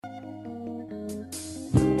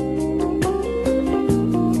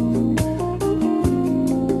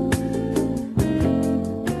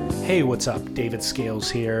Hey, what's up? David Scales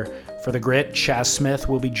here. For The Grit, Chaz Smith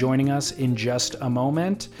will be joining us in just a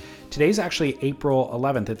moment. Today's actually April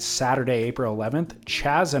 11th. It's Saturday, April 11th.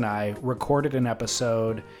 Chaz and I recorded an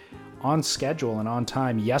episode on schedule and on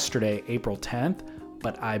time yesterday, April 10th,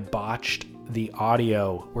 but I botched the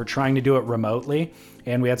audio. We're trying to do it remotely,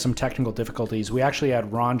 and we had some technical difficulties. We actually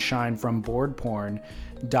had Ron Shine from Board Porn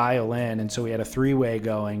dial in, and so we had a three-way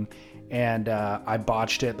going, and I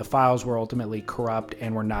botched it. The files were ultimately corrupt,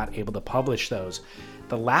 and we're not able to publish those.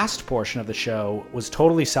 The last portion of the show was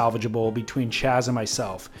totally salvageable between Chaz and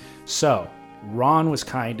myself. So Ron was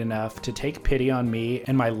kind enough to take pity on me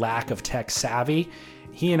and my lack of tech savvy.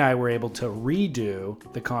 He and I were able to redo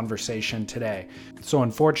the conversation today. So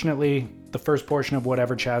unfortunately, the first portion of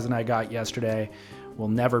whatever Chaz and I got yesterday will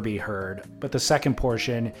never be heard, but the second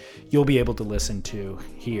portion you'll be able to listen to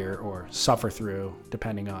here or suffer through,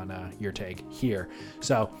 depending on your take here.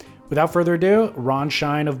 So without further ado, Ron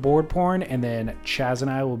Shine of Board Porn, and then Chaz and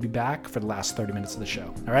I will be back for the last 30 minutes of the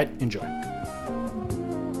show. All right, enjoy.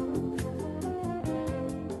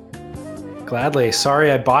 Gladly. Sorry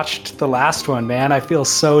I botched the last one, man. I feel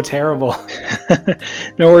so terrible.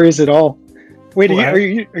 No worries at all. Wait, are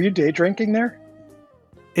you day drinking there?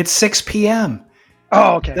 It's 6 p.m.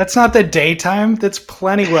 Oh, okay. That's not the daytime. That's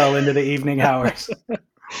plenty well into the evening hours.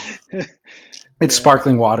 It's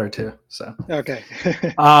sparkling water too. So okay.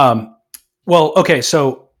 Well, okay.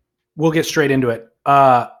 So we'll get straight into it.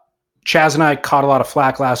 Chaz and I caught a lot of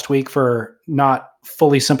flack last week for not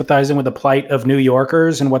fully sympathizing with the plight of New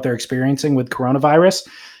Yorkers and what they're experiencing with coronavirus.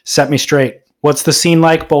 Set me straight. What's the scene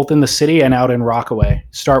like both in the city and out in Rockaway?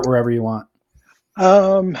 Start wherever you want.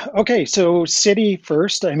 Okay, so city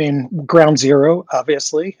first. I mean, ground zero,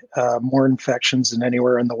 obviously. More infections than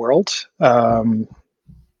anywhere in the world.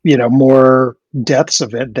 More deaths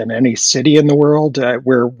of it than any city in the world.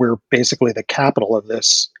 We're basically the capital of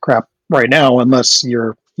this crap right now, unless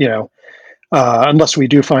unless we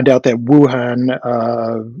do find out that Wuhan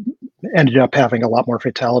ended up having a lot more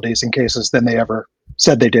fatalities and cases than they ever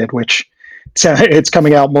said they did, which it's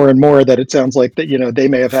coming out more and more that it sounds like that, they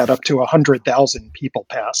may have had up to 100,000 people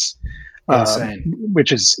pass,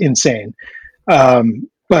 which is insane.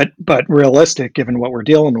 But realistic, given what we're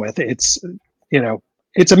dealing with, it's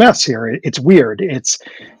a mess here. It's weird. It's,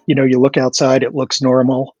 you look outside, it looks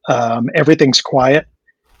normal. Everything's quiet.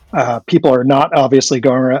 People are not obviously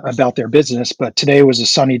going about their business, but today was a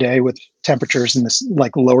sunny day with temperatures in this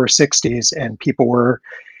like lower 60s, and people were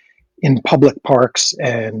in public parks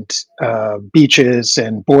and beaches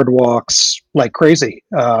and boardwalks like crazy.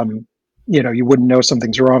 You wouldn't know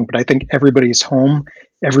something's wrong, but I think everybody's home.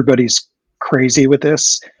 Everybody's crazy with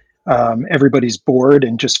this. Everybody's bored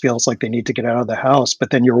and just feels like they need to get out of the house. But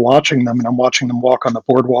then you're watching them, and I'm watching them walk on the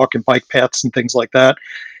boardwalk and bike paths and things like that.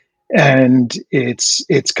 And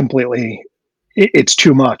it's completely, it's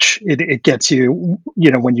too much. It gets you,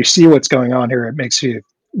 when you see what's going on here, it makes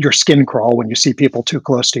your skin crawl when you see people too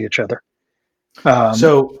close to each other.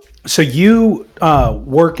 So you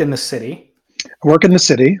work in the city. I work in the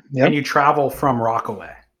city. Yep. And you travel from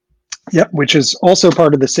Rockaway. Yep, which is also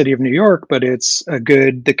part of the city of New York, but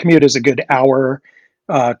the commute is a good hour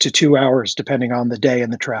to 2 hours, depending on the day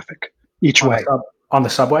and the traffic each way. On the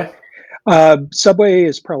subway? Subway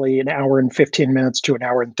is probably an hour and 15 minutes to an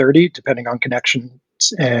hour and 30, depending on connections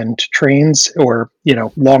and trains, or,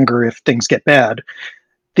 longer if things get bad.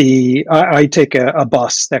 I take a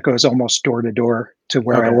bus that goes almost door to door to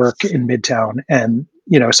where I work in Midtown. And,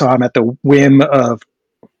 so I'm at the whim of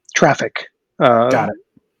traffic. Got it.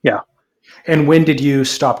 Yeah. And when did you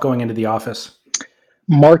stop going into the office?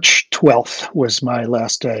 March 12th was my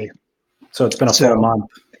last day. So it's been a full month.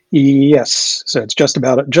 Yes. So it's just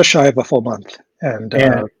shy of a full month. And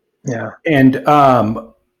yeah. And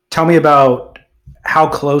tell me about how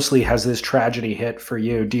closely has this tragedy hit for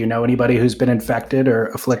you? Do you know anybody who's been infected or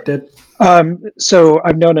afflicted? So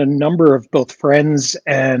I've known a number of both friends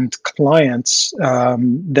and clients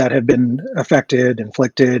that have been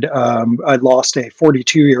inflicted. I lost a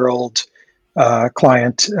 42-year-old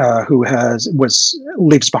client who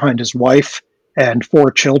leaves behind his wife and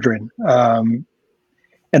 4 children.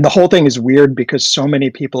 And the whole thing is weird because so many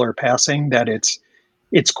people are passing that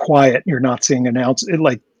it's quiet. You're not seeing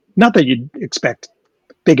announcements. Not that you'd expect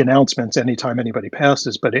big announcements anytime anybody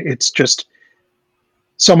passes, but it's just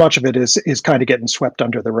so much of it is kind of getting swept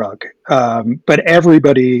under the rug. But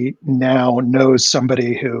everybody now knows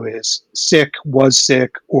somebody who is sick, was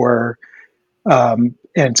sick, or and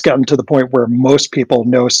it's gotten to the point where most people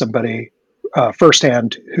know somebody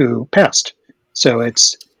firsthand who passed. So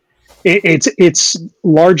it's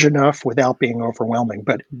large enough without being overwhelming,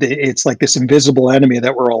 but it's like this invisible enemy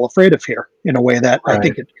that we're all afraid of here in a way that I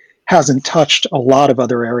think it hasn't touched a lot of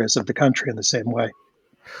other areas of the country in the same way.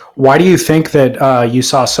 Why do you think that you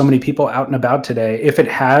saw so many people out and about today? If it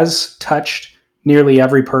has touched nearly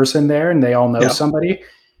every person there and they all know Yeah. somebody,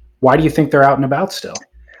 why do you think they're out and about still?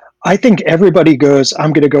 I think everybody goes,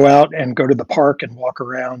 I'm going to go out and go to the park and walk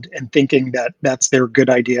around, and thinking that that's their good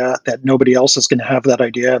idea, that nobody else is going to have that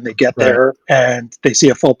idea. And they get Right. there and they see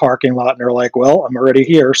a full parking lot and they're like, well, I'm already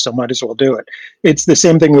here, so might as well do it. It's the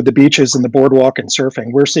same thing with the beaches and the boardwalk and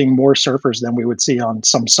surfing. We're seeing more surfers than we would see on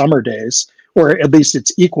some summer days, or at least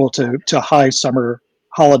it's equal to high summer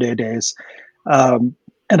holiday days.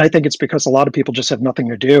 And I think it's because a lot of people just have nothing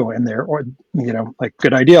to do, and they're, or, like,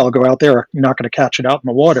 good idea, I'll go out there. You're not going to catch it out in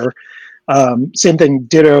the water. Same thing,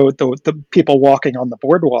 ditto, the people walking on the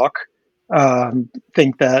boardwalk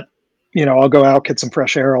think that, I'll go out, get some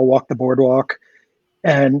fresh air, I'll walk the boardwalk.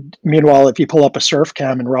 And meanwhile, if you pull up a surf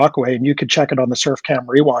cam in Rockaway, and you could check it on the Surf Cam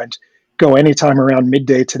Rewind, go anytime around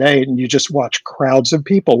midday today, and you just watch crowds of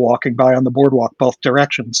people walking by on the boardwalk, both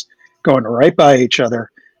directions, going right by each other.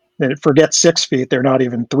 Forget 6 feet; they're not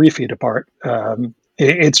even 3 feet apart.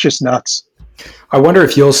 It's just nuts. I wonder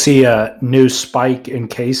if you'll see a new spike in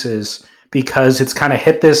cases because it's kind of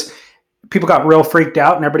hit this. People got real freaked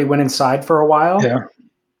out and everybody went inside for a while. Yeah.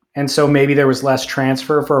 And so maybe there was less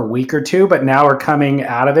transfer for a week or two, but now we're coming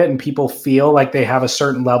out of it and people feel like they have a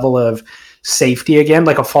certain level of safety again,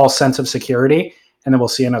 like a false sense of security. And then we'll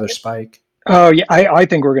see another spike. Oh, yeah. I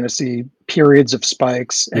think we're going to see periods of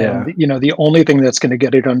spikes. And, the only thing that's going to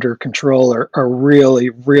get it under control are really,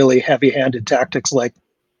 really heavy-handed tactics like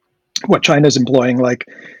what China's employing, like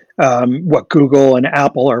what Google and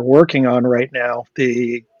Apple are working on right now,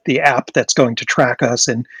 the app that's going to track us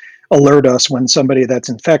and alert us when somebody that's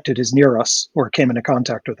infected is near us or came into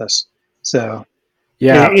contact with us. So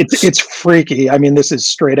yeah, it's freaky. I mean, this is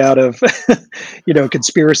straight out of,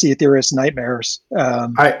 conspiracy theorist nightmares.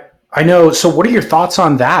 I know. So what are your thoughts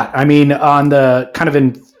on that? I mean, on the kind of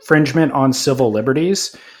infringement on civil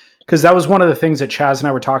liberties, because that was one of the things that Chaz and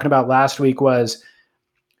I were talking about last week was,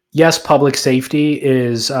 yes, public safety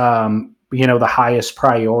is, the highest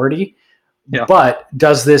priority, but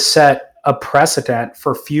does this set a precedent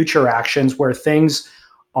for future actions where things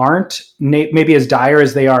aren't maybe as dire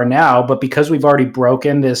as they are now, but because we've already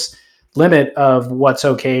broken this limit of what's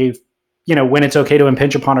okay, when it's okay to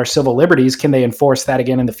impinge upon our civil liberties, can they enforce that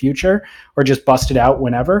again in the future or just bust it out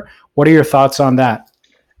whenever? What are your thoughts on that?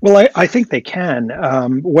 Well, I think they can.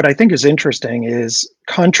 What I think is interesting is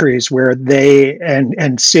countries where they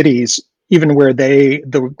and cities, even where the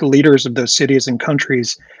leaders of those cities and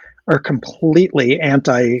countries are completely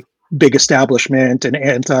anti big establishment and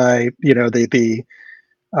anti, the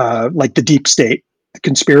like the deep state, the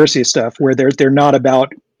conspiracy stuff, where they're not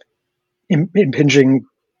about impinging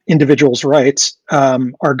individuals' rights,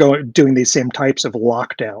 are doing these same types of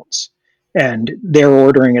lockdowns, and they're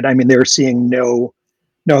ordering it. I mean, they're seeing no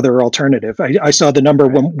other alternative. I saw the number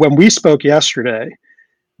when we spoke yesterday.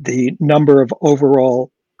 The number of overall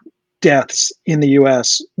deaths in the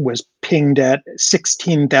U.S. was pinged at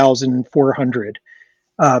 16,400.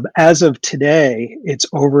 As of today, it's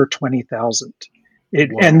over 20,000.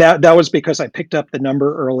 And that was because I picked up the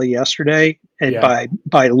number early yesterday, and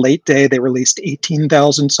by late day they released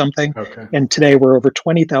 18,000 something, and today we're over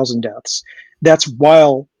 20,000 deaths. That's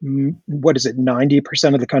while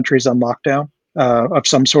 90% of the country is on lockdown of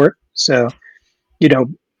some sort. So,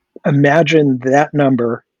 imagine that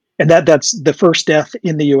number, and that's the first death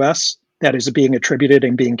in the U.S. that is being attributed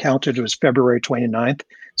and being counted was February 29th.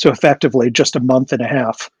 So effectively just a month and a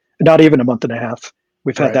half, not even a month and a half,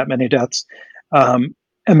 we've had that many deaths.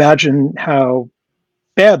 Imagine how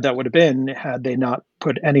bad that would have been had they not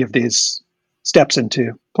put any of these steps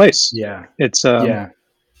into place. Yeah. It's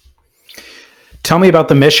Tell me about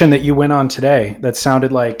the mission that you went on today. That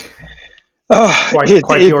sounded like quite the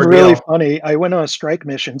ordeal. It's really funny. I went on a strike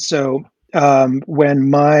mission. So when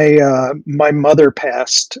my mother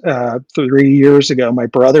passed 3 years ago, my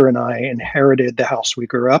brother and I inherited the house we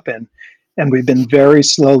grew up in, and we've been very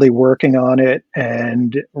slowly working on it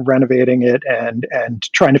and renovating it and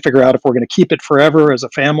trying to figure out if we're going to keep it forever as a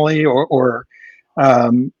family or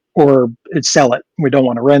sell it. We don't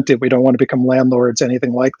want to rent it. We don't want to become landlords,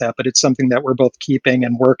 anything like that. But it's something that we're both keeping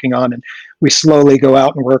and working on, and we slowly go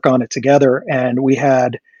out and work on it together. And we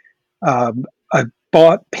had I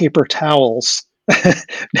bought paper towels,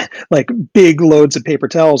 like big loads of paper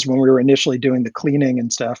towels when we were initially doing the cleaning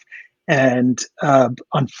and stuff. And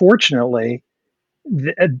unfortunately,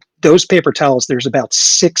 those paper towels, there's about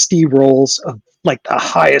 60 rolls of like the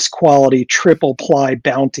highest quality triple ply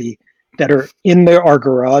Bounty that are in our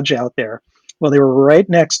garage out there. Well, they were right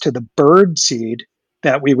next to the bird seed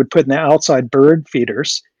that we would put in the outside bird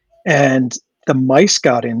feeders. and the mice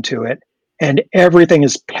got into it, and everything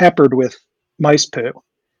is peppered with mice poo,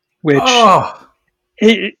 which Oh,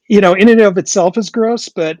 in and of itself is gross.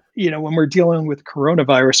 But when we're dealing with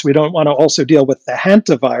coronavirus, we don't want to also deal with the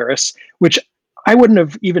hantavirus, which I wouldn't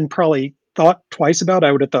have even probably thought twice about.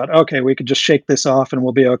 I would have thought, okay, we could just shake this off and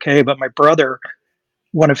we'll be okay. But my brother,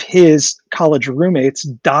 one of his college roommates,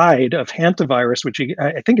 died of hantavirus, which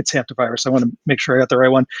I think it's hantavirus. I want to make sure I got the right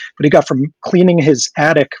one, but he got from cleaning his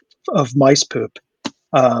attic of mice poop.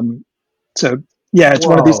 Um, so yeah, it's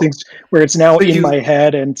one of these whoa. things where it's now So in my you,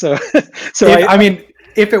 head, and so so if I mean,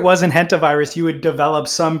 if it wasn't hantavirus, you would develop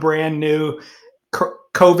some brand new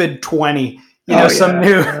COVID-20. Oh Some yeah,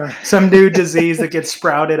 new yeah, some new disease that gets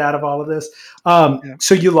sprouted out of all of this. yeah.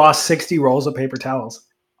 So you lost 60 rolls of paper towels.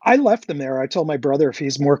 I left them there. I told my brother if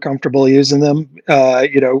he's more comfortable using them,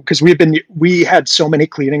 because we had so many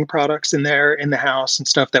cleaning products in there in the house and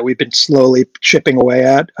stuff that we've been slowly chipping away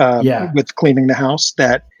at Yeah, with cleaning the house.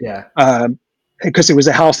 That yeah, um, because it was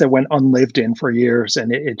a house that went unlived in for years,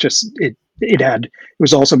 and it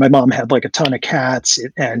was also, my mom had like a ton of cats,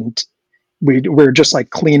 and we were just like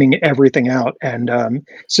cleaning everything out, and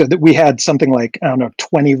so that we had something like, I don't know,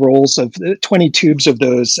 20 tubes of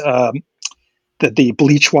those. The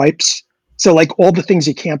bleach wipes. So like all the things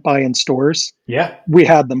you can't buy in stores, yeah. we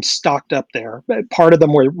had them stocked up there. But part of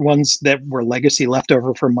them were ones that were legacy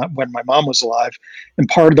leftover from when my mom was alive, and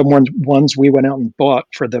part of them were ones we went out and bought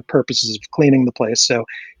for the purposes of cleaning the place. So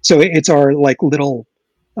it's our like little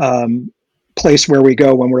um, place where we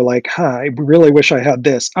go when we're like, I really wish I had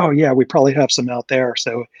this. Oh yeah, we probably have some out there.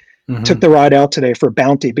 So took Hmm. the ride out today for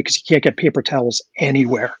Bounty because you can't get paper towels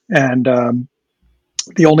anywhere, and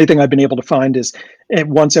the only thing I've been able to find is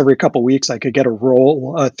once every couple of weeks I could get a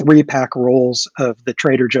roll, 3-pack rolls of the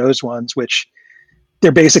Trader Joe's ones, which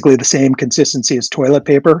they're basically the same consistency as toilet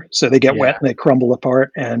paper, so they get Yeah, wet and they crumble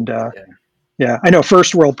apart. And yeah. yeah, I know,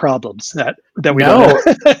 first world problems that we don't No,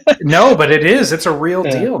 have. no, but it is. It's a real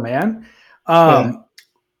Yeah, deal, man. yeah,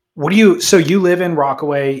 What do you? So you live in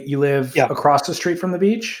Rockaway. You live yeah. across the street from the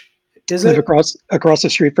beach. Is Live it? across the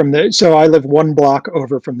street from the so I live 1 block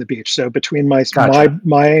over from the beach. So between Gotcha.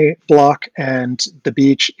 my block and the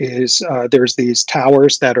beach is there's these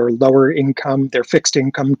towers that are lower income. They're fixed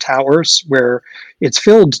income towers where it's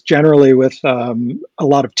filled generally with a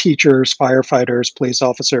lot of teachers, firefighters, police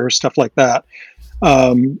officers, stuff like that.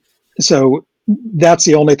 um, so that's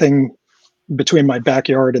the only thing between my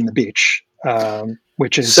backyard and the beach,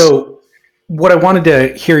 which is, So what I wanted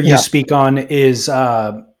to hear you yeah, speak on is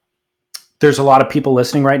there's a lot of people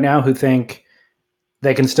listening right now who think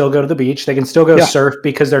they can still go to the beach. They can still go yeah, surf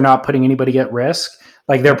because they're not putting anybody at risk.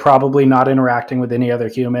 Like they're probably not interacting with any other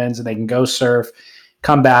humans and they can go surf,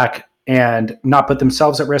 come back and not put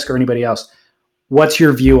themselves at risk or anybody else. What's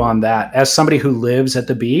your view on that? As somebody who lives at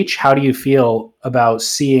the beach, how do you feel about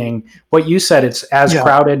seeing what you said? It's as yeah.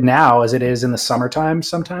 crowded now as it is in the summertime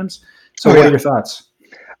sometimes. So Oh what are yeah. your thoughts?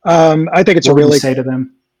 I think it's a What would you really say to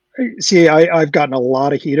them? See, I've gotten a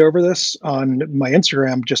lot of heat over this on my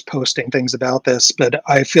Instagram, just posting things about this, but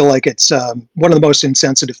I feel like it's one of the most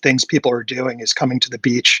insensitive things people are doing is coming to the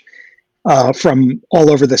beach from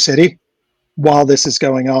all over the city while this is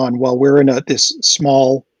going on. While we're in this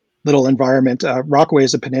small little environment, Rockaway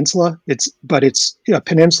is a peninsula. It's a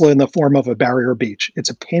peninsula in the form of a barrier beach. It's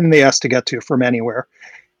a pain in the ass to get to from anywhere.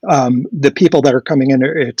 The people that are coming in,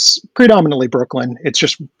 it's predominantly Brooklyn. It's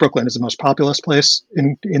just Brooklyn is the most populous place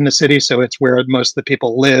in the city, so it's where most of the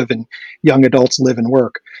people live and young adults live and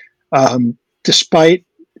work. Despite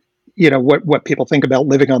what people think about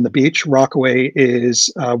living on the beach, Rockaway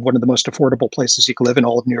is one of the most affordable places you can live in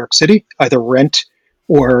all of New York City. Either rent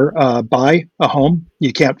or buy a home.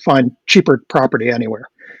 You can't find cheaper property anywhere.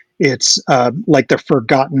 It's like the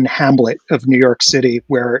forgotten hamlet of New York City,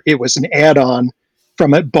 where it was an add-on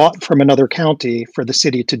from it bought from another county for the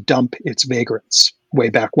city to dump its vagrants way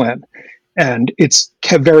back when. And it's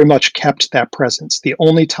very much kept that presence. The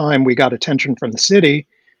only time we got attention from the city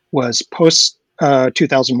was post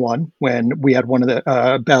 2001, when we had one of the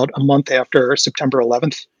about a month after September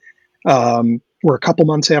 11th, or a couple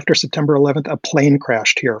months after September 11th, a plane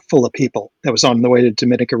crashed here full of people that was on the way to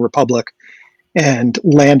Dominican Republic and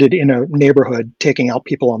landed in a neighborhood, taking out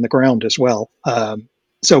people on the ground as well.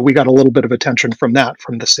 So we got a little bit of attention from that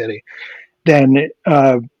from the city. Then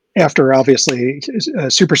after obviously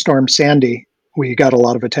Superstorm Sandy, we got a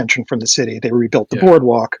lot of attention from the city. They rebuilt the Yeah.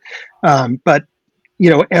 boardwalk, but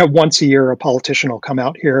once a year, a politician will come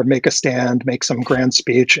out here, make a stand, make some grand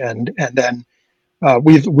speech, and then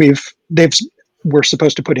they've we're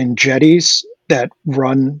supposed to put in jetties that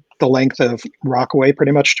run the length of Rockaway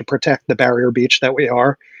pretty much to protect the barrier beach that we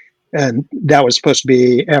are. and that was supposed to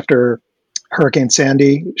be after Hurricane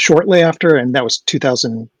Sandy, shortly after, and that was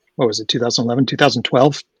 2000. What was it? 2011,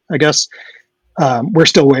 2012, I guess. We're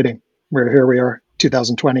still waiting. Here we are,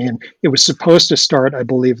 2020, and it was supposed to start, I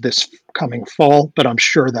believe, this coming fall, but I'm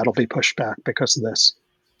sure that'll be pushed back because of this.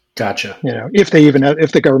 Gotcha. If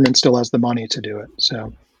the government still has the money to do it.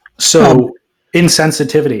 So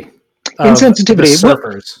insensitivity. Insensitivity.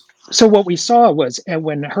 Surfers. So what we saw was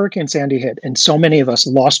when Hurricane Sandy hit, and so many of us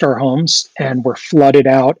lost our homes and were flooded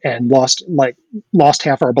out and lost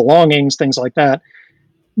half our belongings, things like that.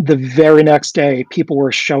 The very next day, people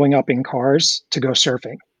were showing up in cars to go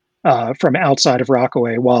surfing from outside of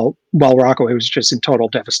Rockaway, while Rockaway was just in total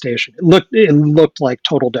devastation. It looked like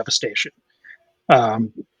total devastation.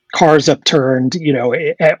 Cars upturned,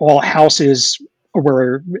 all houses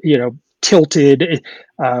were, tilted,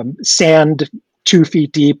 sand 2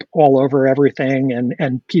 feet deep all over everything,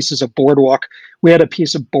 and pieces of boardwalk. We had a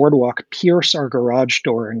piece of boardwalk pierce our garage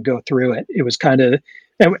door and go through it. It was kind of,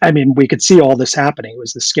 I mean, we could see all this happening. It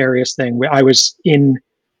was the scariest thing. I was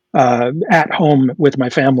at home with my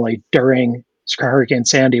family during Hurricane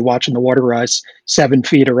Sandy, watching the water rise 7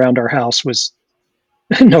 feet around our house. Was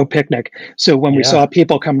no picnic. So when we saw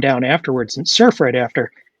people come down afterwards and surf right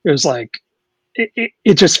after, it was like,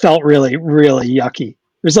 it just felt really, really yucky.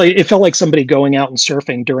 It felt like somebody going out and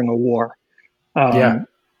surfing during a war.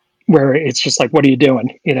 Where it's just like, what are you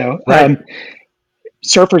doing? Right.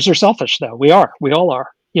 Surfers are selfish, though. We all are,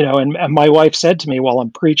 and my wife said to me while I'm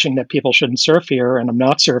preaching that people shouldn't surf here and I'm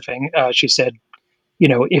not surfing, she said,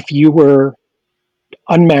 if you were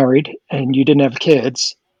unmarried and you didn't have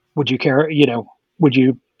kids, would you care, would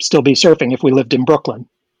you still be surfing if we lived in Brooklyn?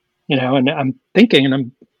 And I'm thinking,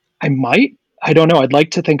 and I might, I don't know. I'd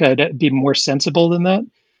like to think I'd be more sensible than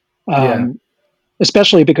that.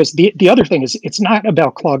 Especially because the other thing is, it's not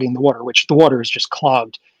about clogging the water, which the water is just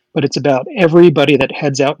clogged, but it's about everybody that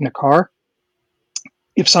heads out in a car.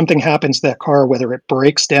 If something happens to that car, whether it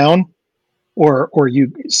breaks down or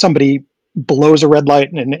somebody blows a red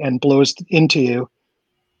light and blows into you,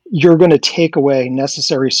 you're going to take away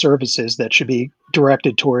necessary services that should be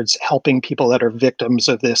directed towards helping people that are victims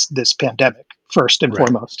of this pandemic first and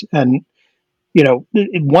foremost. And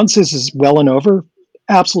once this is well and over,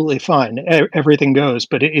 absolutely fine. Everything goes,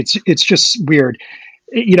 but it's just weird.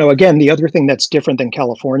 Again, the other thing that's different than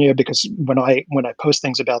California, because when I post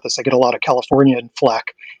things about this, I get a lot of Californian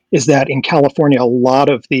flack, is that in California, a lot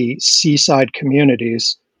of the seaside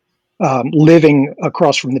communities, living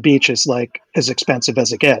across from the beach is like as expensive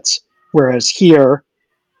as it gets. Whereas here,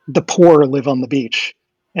 the poor live on the beach.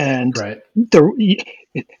 And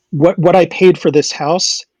what I paid for this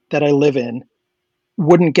house that I live in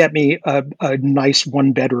wouldn't get me a nice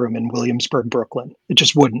 1-bedroom in Williamsburg, Brooklyn. It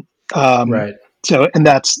just wouldn't. So, and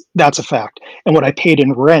that's a fact. And what I paid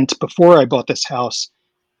in rent before I bought this house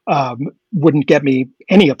wouldn't get me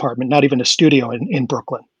any apartment, not even a studio in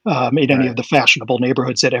Brooklyn, in any of the fashionable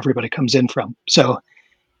neighborhoods that everybody comes in from. So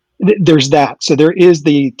there's that. So there is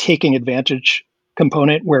the taking advantage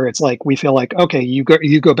component where it's like, we feel like, okay, you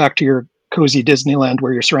go back to your cozy Disneyland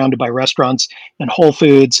where you're surrounded by restaurants and Whole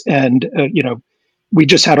Foods, and we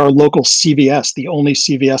just had our local CVS, the only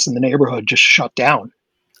CVS in the neighborhood, just shut down.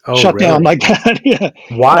 Down like that. Yeah.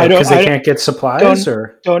 Why? Because they can't get supplies,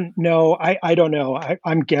 don't know. I don't know.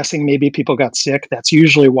 I'm guessing maybe people got sick. That's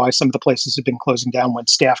usually why some of the places have been closing down, when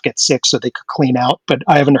staff get sick so they could clean out. But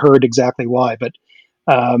I haven't heard exactly why. But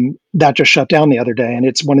that just shut down the other day. And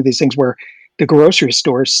it's one of these things where the grocery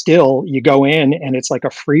stores still, you go in and it's like a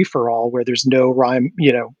free for all where there's no rhyme.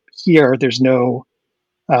 Here there's no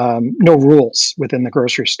rules within the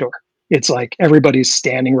grocery store. It's like everybody's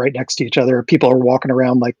standing right next to each other. People are walking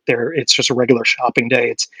around like it's just a regular shopping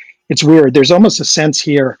day. It's weird. There's almost a sense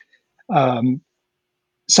here.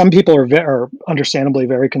 Some people are understandably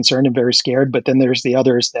very concerned and very scared, but then there's the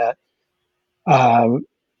others that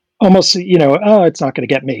almost, it's not going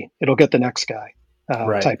to get me. It'll get the next guy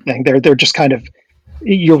type thing. They're just kind of,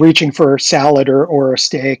 you're reaching for salad or a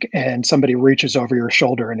steak and somebody reaches over your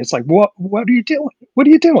shoulder and it's like, what are you doing? What are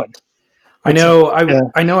you doing? I know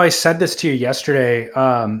I said this to you yesterday,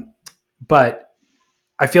 but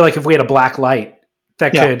I feel like if we had a black light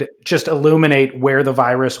that could just illuminate where the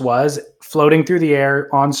virus was floating through the air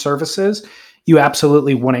on surfaces, you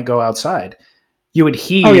absolutely wouldn't go outside. You would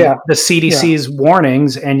heed the CDC's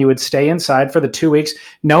warnings and you would stay inside for the 2 weeks,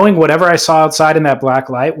 knowing whatever I saw outside in that black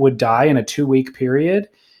light would die in a 2-week period.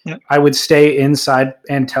 Yep. I would stay inside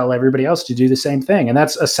and tell everybody else to do the same thing. And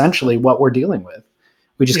that's essentially what we're dealing with.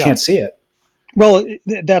 We just can't see it. Well,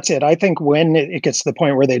 that's it. I think when it gets to the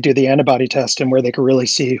point where they do the antibody test and where they can really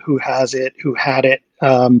see who has it, who had it,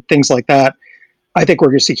 things like that, I think we're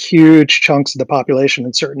going to see huge chunks of the population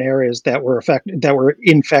in certain areas that were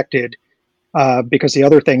infected. Because the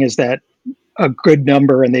other thing is that a good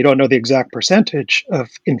number, and they don't know the exact percentage of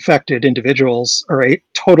infected individuals, are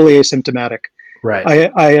totally asymptomatic.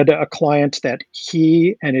 Right. I had a client that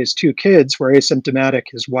he and his two kids were asymptomatic.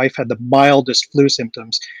 His wife had the mildest flu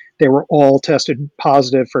symptoms. They were all tested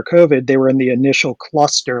positive for COVID. They were in the initial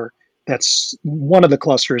cluster. That's one of the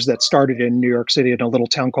clusters that started in New York City in a little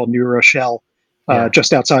town called New Rochelle, Yeah.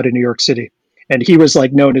 just outside of New York City. And he was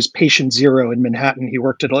like known as patient zero in Manhattan. He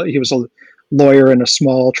was a lawyer in a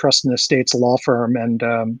small trust and estates law firm.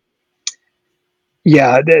 And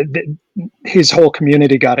yeah, his whole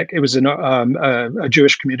community got it. It was a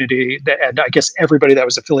Jewish community, and I guess everybody that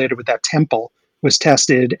was affiliated with that temple was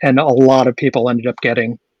tested, and a lot of people ended up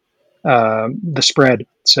getting the spread.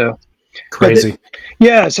 So Crazy.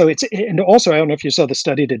 yeah. So and also I don't know if you saw the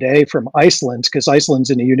study today from Iceland, because Iceland's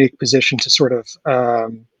in a unique position to sort of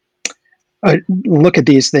look at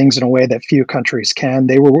these things in a way that few countries can.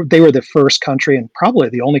 They were the first country, and probably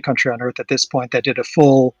the only country on earth at this point, that did a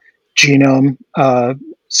full genome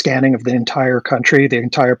scanning of the entire country, the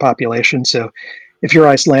entire population. So if you're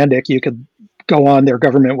Icelandic, you could go on their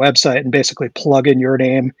government website and basically plug in your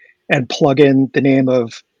name and plug in the name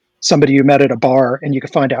of somebody you met at a bar, and you can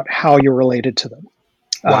find out how you're related to them.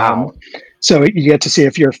 Wow. So you get to see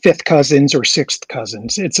if you're fifth cousins or sixth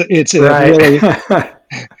cousins. It's a Right.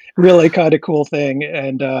 really kind of cool thing.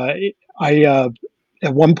 And I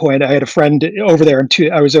at one point I had a friend over there, and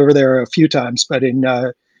I was over there a few times, but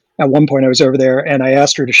at one point I was over there and I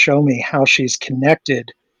asked her to show me how she's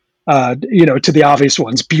connected, to the obvious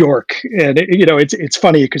ones, Bjork. And it's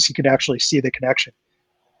funny because you could actually see the connection.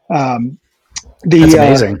 That's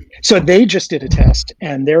amazing. So they just did a test,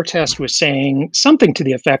 and their test was saying something to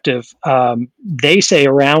the effect of, they say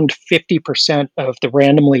around 50% of the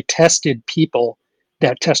randomly tested people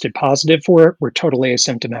that tested positive for it were totally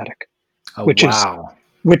asymptomatic, Oh, which wow.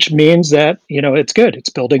 which means that, it's good. It's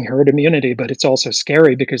building herd immunity, but it's also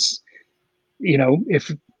scary because,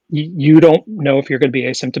 if you don't know if you're going to be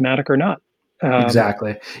asymptomatic or not.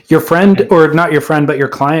 Exactly. Your friend, or not your friend, but your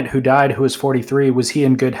client who died, who was 43, was he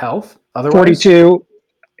in good health otherwise? 42.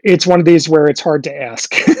 It's one of these where it's hard to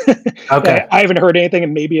ask. Okay. I haven't heard anything,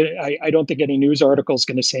 and maybe I don't think any news article is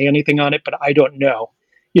going to say anything on it, but I don't know.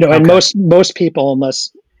 And Okay. most people,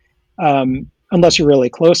 unless you're really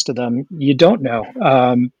close to them, you don't know.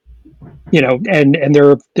 And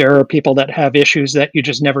there are people that have issues that you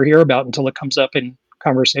just never hear about until it comes up in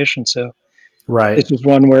conversation. So Right. this is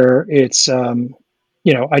one where it's, I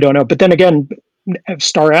don't know. But then again,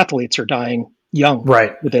 star athletes are dying young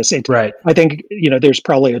Right. with this. Right. I think, there's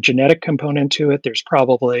probably a genetic component to it. There's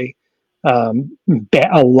probably a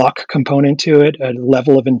luck component to it, a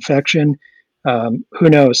level of infection. Who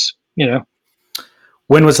knows?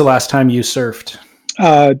 When was the last time you surfed?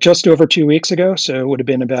 Just over 2 weeks ago. So it would have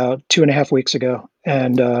been about 2.5 weeks ago,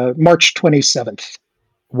 and March 27th.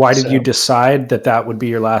 Why did you decide that would be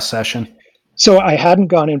your last session? So I hadn't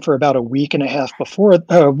gone in for about a week and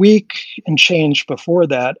change before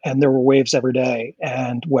that, and there were waves every day.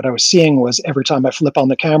 And what I was seeing was every time I flip on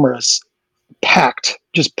the cameras,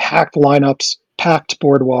 just packed lineups, packed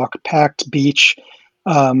boardwalk, packed beach,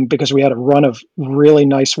 because we had a run of really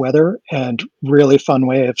nice weather and really fun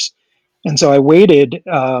waves. And so I waited.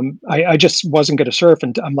 I just wasn't going to surf,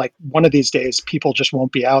 and I'm like, one of these days, people just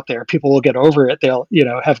won't be out there. People will get over it. They'll,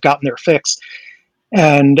 have gotten their fix.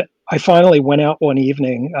 And I finally went out one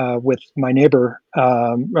evening with my neighbor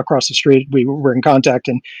across the street. We were in contact,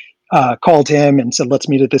 and called him and said, let's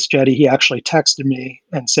meet at this jetty. He actually texted me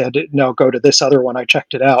and said, no, go to this other one. I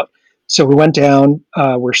checked it out. So we went down,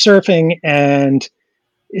 we're surfing, and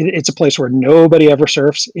it's a place where nobody ever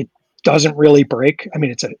surfs. It doesn't really break. I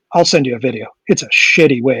mean, I'll send you a video. It's a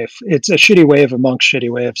shitty wave. It's a shitty wave amongst shitty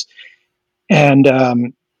waves. And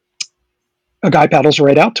a guy paddles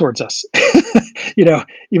right out towards us.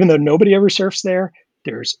 Even though nobody ever surfs there,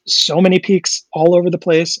 there's so many peaks all over the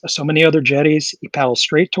place, so many other jetties. He paddles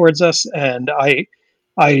straight towards us, and I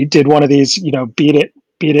did one of these, beat it.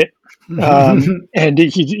 And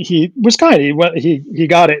he was kind. He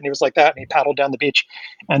got it, and he was like that, and he paddled down the beach,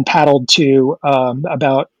 and paddled to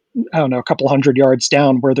about, I don't know, a couple hundred yards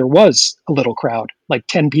down where there was a little crowd, like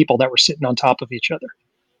 10 people that were sitting on top of each other.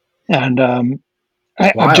 And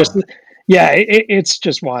I'm just, yeah, it's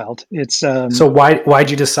just wild. It's so why'd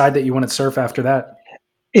you decide that you want to surf after that?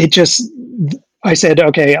 I said,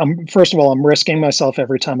 okay, first of all, I'm risking myself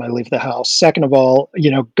every time I leave the house. Second of all,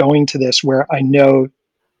 going to this where I know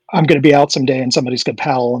I'm going to be out someday and somebody's going to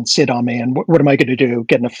paddle and sit on me. And what am I going to do?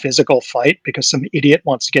 Get in a physical fight because some idiot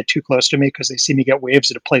wants to get too close to me because they see me get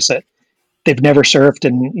waves at a place that they've never surfed,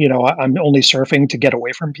 and I'm only surfing to get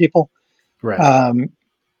away from people. Right. And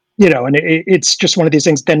it's just one of these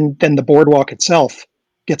things. Then the boardwalk itself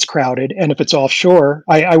gets crowded, and if it's offshore,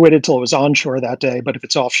 I waited till it was onshore that day. But if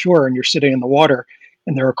it's offshore and you're sitting in the water,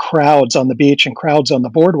 and there are crowds on the beach and crowds on the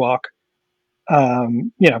boardwalk,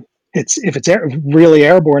 if it's really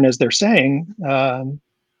airborne as they're saying, Yeah,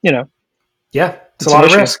 it's a an lot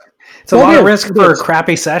of issue. risk. It's a Well, lot it of is. risk for a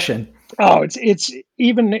crappy session. Oh,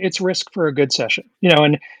 it's risk for a good session,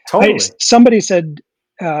 and Totally. somebody said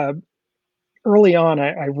early on,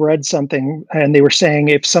 I read something, and they were saying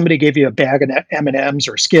if somebody gave you a bag of M&Ms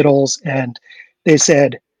or Skittles, and they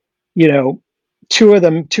said, two of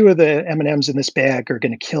the M&Ms in this bag are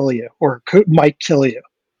going to kill you, or might kill you.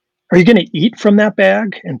 Are you going to eat from that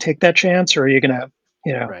bag and take that chance, or are you going to,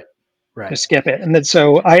 Right. just skip it? And then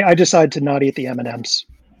so I decided to not eat the M&Ms.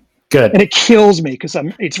 Good. And it kills me because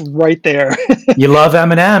it's right there. You love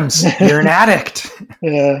M&Ms. You're an addict.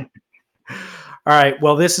 Yeah. All right.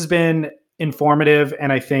 Well, this has been informative,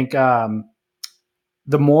 and I think the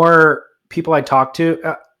more people I talk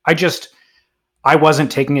to, I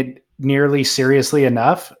wasn't taking it nearly seriously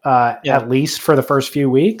enough, at least for the first few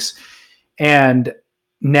weeks. And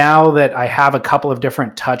now that I have a couple of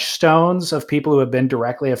different touchstones of people who have been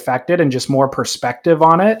directly affected and just more perspective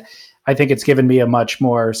on it, I think it's given me a much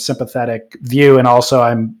more sympathetic view. And also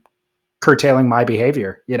I'm curtailing my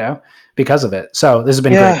behavior, because of it. So this has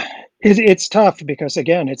been great. It's tough because,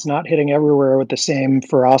 again, it's not hitting everywhere with the same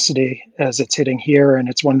ferocity as it's hitting here. And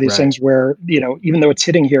it's one of these things where, even though it's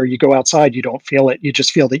hitting here, you go outside, you don't feel it. You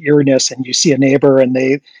just feel the eeriness, and you see a neighbor and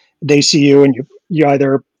they see you, and you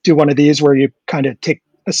either do one of these where you kind of take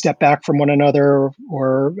a step back from one another,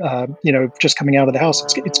 or just coming out of the house.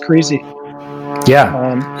 It's crazy.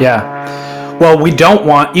 Yeah. Well, we don't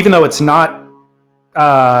want, even though it's not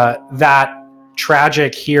that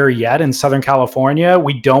tragic here yet in Southern California,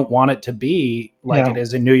 we don't want it to be like it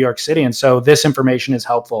is in New York City. And so this information is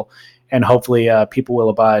helpful, and hopefully people will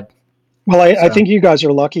abide. Well, I think you guys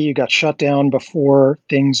are lucky you got shut down before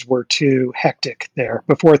things were too hectic there,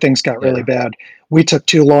 before things got really bad. We took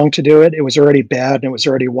too long to do it. It was already bad, and it was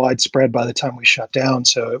already widespread by the time we shut down.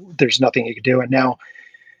 So there's nothing you could do. And now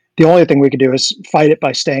the only thing we could do is fight it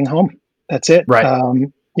by staying home. That's it. Right.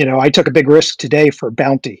 I took a big risk today for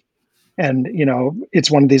Bounty. And,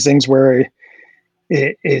 it's one of these things where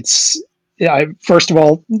first of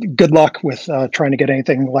all, good luck with trying to get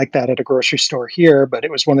anything like that at a grocery store here. But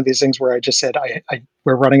it was one of these things where I just said,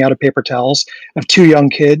 we're running out of paper towels. I have 2 young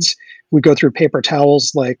kids. We go through paper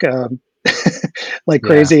towels like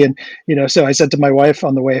crazy. And, so I said to my wife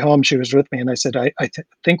on the way home, she was with me, and I said, I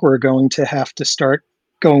think we're going to have to start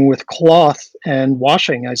going with cloth and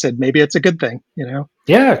washing. I said, maybe it's a good thing, Yeah,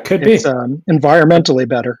 it could be. It's environmentally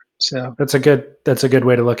better. So that's a good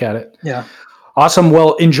way to look at it. Yeah. Awesome.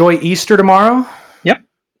 Well, enjoy Easter tomorrow. Yep.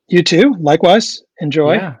 You too. Likewise.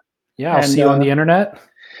 Enjoy. Yeah. I'll see you on the internet.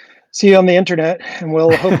 See you on the internet, and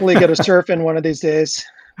we'll hopefully get a surf in one of these days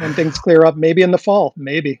when things clear up, maybe in the fall.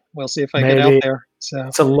 Maybe we'll see if I get out there. So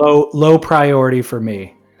it's a low priority for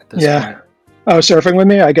me at this point. Oh, surfing with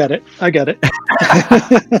me? I get it.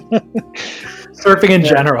 Surfing in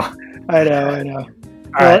general. I know.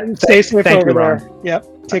 All right. Stay safe over you, there. Ron. Yep.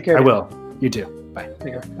 Take care. I will. You too. Bye.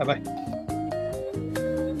 Take care. Bye-bye.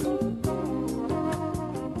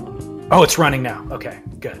 Oh, it's running now. Okay,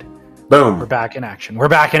 good. Boom. We're back in action.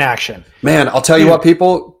 Man, I'll tell you what,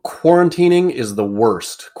 people, quarantining is the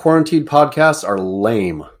worst. Quarantine podcasts are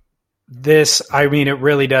lame. It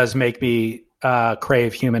really does make me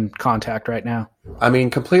crave human contact right now.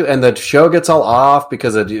 Completely. And the show gets all off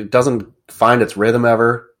because it doesn't find its rhythm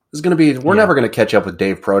ever. We're never going to catch up with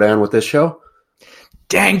Dave Prodan with this show.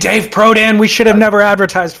 Dang, Dave Prodan, we should have never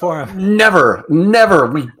advertised for him. Never.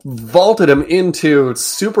 We vaulted him into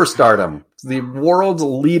superstardom. The world's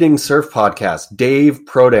leading surf podcast, Dave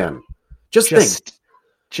Prodan. Just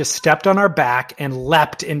stepped on our back and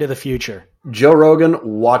leapt into the future. Joe Rogan,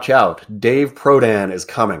 watch out. Dave Prodan is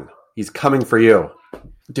coming. He's coming for you.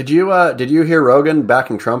 Did you hear Rogan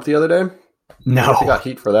backing Trump the other day? No. He got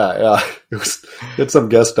heat for that. Yeah. Had some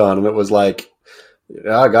guest on, and it was like,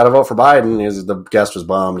 I got to vote for Biden. The guest was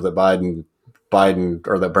bummed that Biden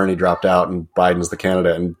or that Bernie dropped out and Biden's the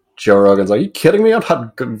candidate. And Joe Rogan's like, are you kidding me? I'm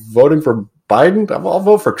not voting for Biden. I'll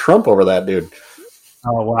vote for Trump over that dude.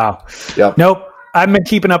 Oh, wow. Yep. Nope. I've been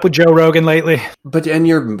keeping up with Joe Rogan lately.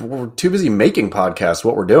 And we're too busy making podcasts.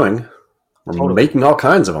 What we're doing, we're making all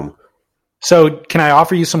kinds of them. So can I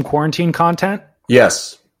offer you some quarantine content?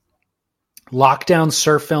 Yes.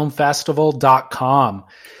 LockdownSurfFilmFestival.com.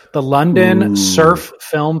 The London Surf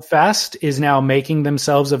Film Fest is now making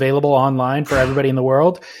themselves available online for everybody in the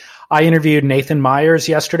world. I interviewed Nathan Myers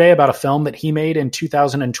yesterday about a film that he made in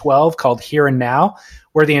 2012 called Here and Now,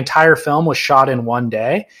 where the entire film was shot in one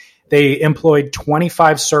day. They employed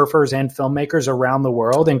 25 surfers and filmmakers around the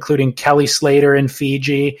world, including Kelly Slater in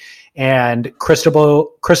Fiji and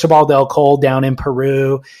Cristobal del Col down in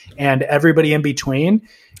Peru and everybody in between.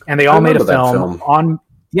 And they all made a film on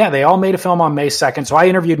they all made a film on May 2nd. So I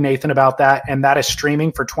interviewed Nathan about that, and that is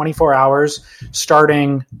streaming for 24 hours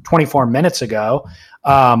starting 24 minutes ago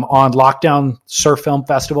on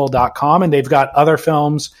lockdownsurffilmfestival.com. And they've got other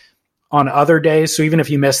films on other days. So even if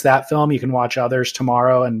you miss that film, you can watch others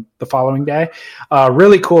tomorrow and the following day.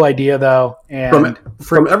 Really cool idea, though. And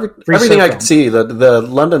from everything I could see, the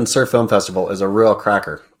London Surf Film Festival is a real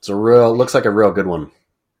cracker. Looks like a real good one.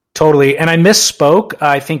 Totally. And I misspoke,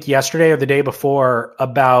 I think yesterday or the day before,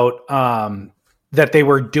 about that they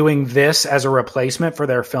were doing this as a replacement for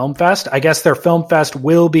their film fest. I guess their film fest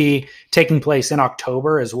will be taking place in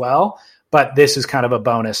October as well, but this is kind of a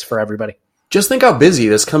bonus for everybody. Just think how busy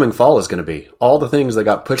this coming fall is going to be. All the things that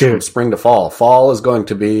got pushed from spring to fall. Fall is going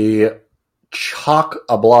to be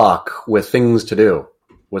chock-a-block with things to do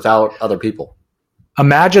without other people.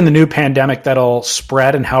 Imagine the new pandemic that'll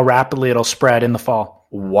spread and how rapidly it'll spread in the fall.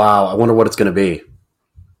 Wow. I wonder what it's going to be.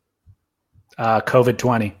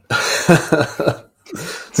 COVID-20.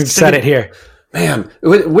 We've said it here. Man,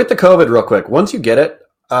 with the COVID real quick, once you get it,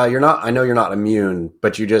 I know you're not immune,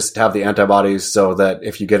 but you just have the antibodies so that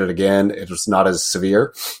if you get it again, it's not as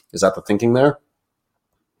severe. Is that the thinking there?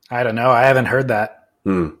 I don't know. I haven't heard that.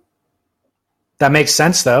 That makes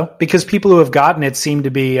sense though, because people who have gotten it seem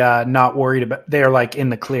to be not worried about. They're like in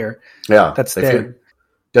the clear. Yeah, that's there.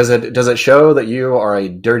 Does it show that you are a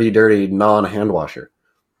dirty non-hand washer?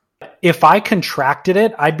 If I contracted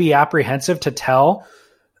it, I'd be apprehensive to tell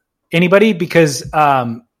anybody because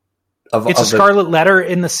it's a scarlet letter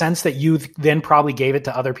in the sense that you then probably gave it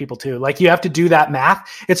to other people too. Like you have to do that math.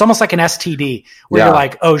 It's almost like an STD where you're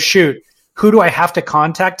like, oh shoot, who do I have to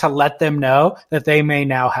contact to let them know that they may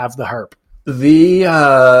now have the herp? Do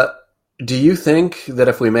you think that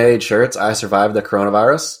if we made shirts, I survived the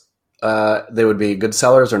coronavirus, they would be good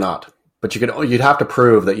sellers or not? But you'd have to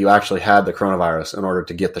prove that you actually had the coronavirus in order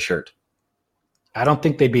to get the shirt. I don't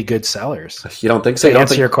think they'd be good sellers. You don't think so? To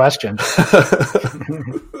answer your question.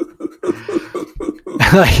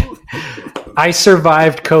 Like, I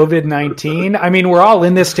survived COVID-19. I mean, we're all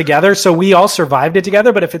in this together, so we all survived it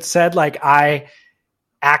together. But if it said like I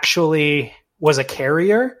actually was a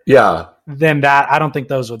carrier, then I don't think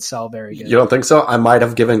those would sell very good. You don't think so? I might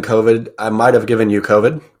have given you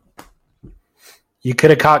COVID. You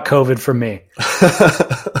could have caught COVID from me.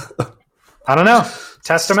 I don't know.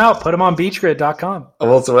 Test them out. Put them on beachgrit.com.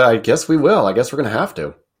 Well, so I guess we will. I guess we're going to have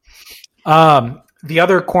to. The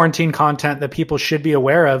other quarantine content that people should be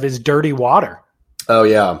aware of is Dirty Water. Oh,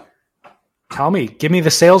 yeah. Tell me. Give me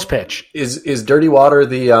the sales pitch. Is Dirty Water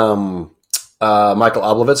the Michael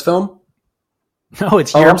Oblovitz film? No,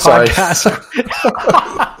 it's your podcast.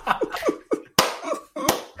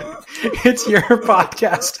 It's your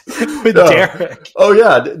podcast with Derek. Oh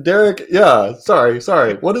yeah, Derek. Yeah, sorry.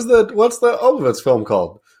 What's the Oblovitz film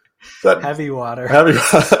called? Heavy Water. Heavy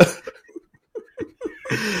Water.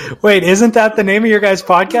 Wait, isn't that the name of your guys'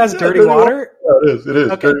 podcast? Dirty Water? Yeah, it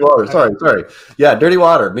is. Okay. Dirty Water. Sorry. Yeah, Dirty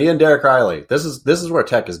Water. Me and Derek Riley. This is where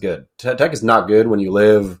tech is good. Tech is not good when you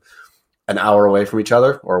live an hour away from each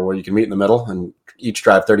other, or where you can meet in the middle and each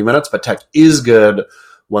drive 30 minutes. But tech is good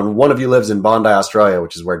when one of you lives in Bondi, Australia,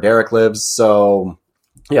 which is where Derek lives. So,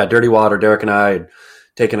 yeah, Dirty Water, Derek and I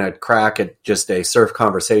taking a crack at just a surf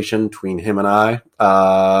conversation between him and I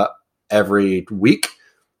every week.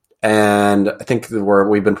 And I think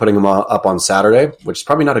we've been putting them up on Saturday, which is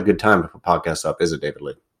probably not a good time to put podcasts up, is it, David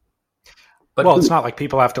Lee? But it's not like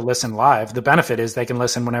people have to listen live. The benefit is they can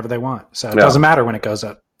listen whenever they want. So it doesn't matter when it goes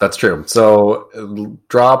up. That's true. So it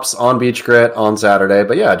drops on Beach Grit on Saturday.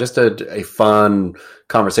 But yeah, just a fun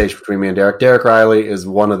conversation between me and Derek. Derek Riley is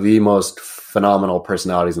one of the most phenomenal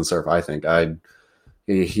personalities in surf, I think.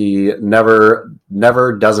 He never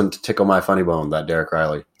doesn't tickle my funny bone, that Derek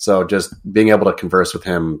Riley. So just being able to converse with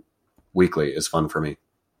him weekly is fun for me.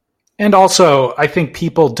 And also, I think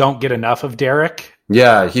people don't get enough of Derek.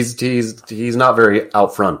 Yeah, he's not very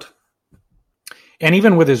out front. And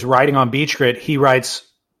even with his writing on Beach Grit, he writes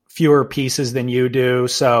fewer pieces than you do.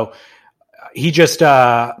 So he just,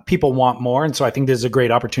 people want more. And so I think this is a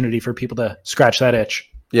great opportunity for people to scratch that itch.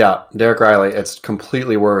 Yeah, Derek Riley, it's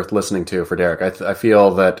completely worth listening to for Derek. I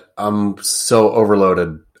feel that I'm so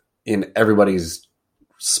overloaded in everybody's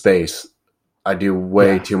space. I do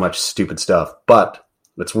way too much stupid stuff, but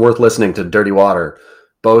it's worth listening to Dirty Water,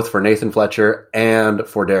 both for Nathan Fletcher and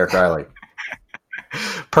for Derek Riley.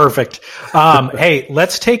 Perfect. Hey,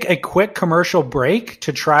 let's take a quick commercial break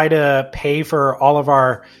to try to pay for all of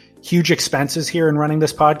our huge expenses here in running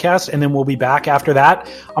this podcast, and then we'll be back after that.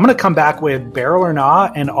 I'm going to come back with Barrel or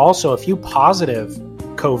Nah and also a few positive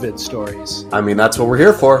COVID stories. I mean, that's what we're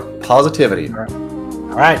here for. Positivity.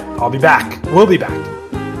 All right. I'll be back. We'll be back.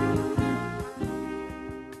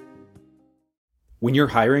 When you're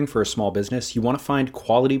hiring for a small business, you want to find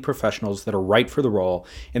quality professionals that are right for the role,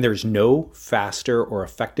 and there's no faster or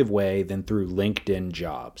effective way than through LinkedIn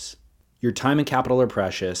Jobs. Your time and capital are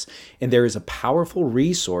precious, and there is a powerful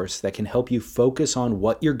resource that can help you focus on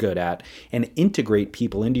what you're good at and integrate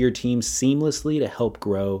people into your team seamlessly to help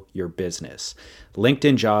grow your business.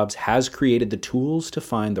 LinkedIn Jobs has created the tools to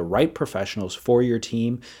find the right professionals for your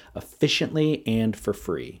team efficiently and for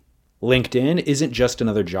free. LinkedIn isn't just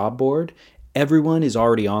another job board. Everyone is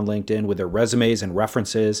already on LinkedIn with their resumes and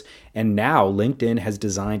references, and now LinkedIn has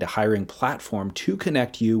designed a hiring platform to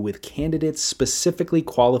connect you with candidates specifically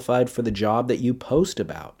qualified for the job that you post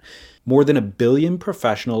about. More than 1 billion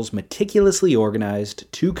professionals meticulously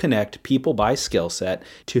organized to connect people by skill set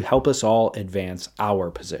to help us all advance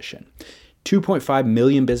our position. 2.5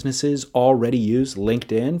 million businesses already use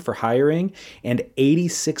LinkedIn for hiring, and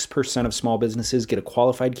 86% of small businesses get a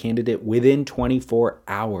qualified candidate within 24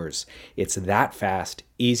 hours. It's that fast,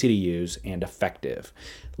 easy to use, and effective.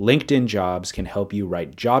 LinkedIn Jobs can help you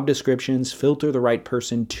write job descriptions, filter the right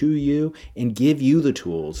person to you, and give you the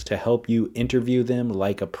tools to help you interview them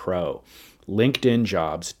like a pro.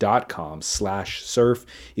 LinkedInjobs.com/surf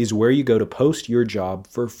is where you go to post your job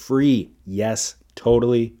for free. Yes,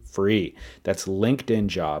 totally free. That's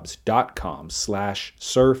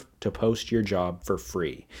linkedinjobs.com/surf to post your job for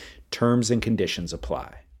free. Terms and conditions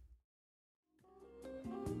apply.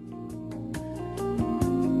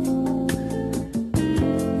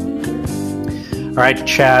 All right,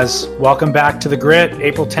 Chaz, welcome back to The Grit,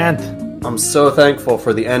 April 10th. I'm so thankful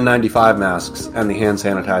for the N95 masks and the hand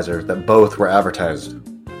sanitizer that both were advertised.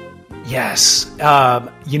 Yes.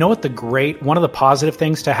 You know what one of the positive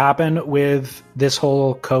things to happen with this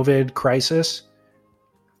whole COVID crisis?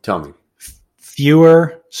 Tell me.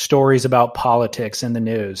 Fewer stories about politics in the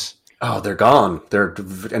news. Oh, they're gone. They're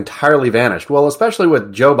entirely vanished. Well, especially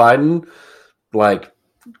with Joe Biden, like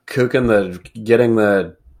getting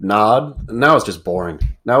the nod. Now it's just boring.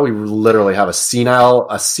 Now we literally have a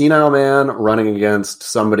senile man running against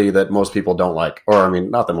somebody that most people don't like. Or, I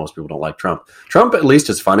mean, not that most people don't like Trump. Trump at least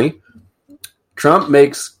is funny. Trump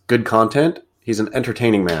makes good content. He's an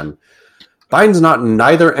entertaining man. Biden's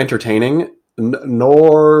neither entertaining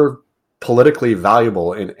nor politically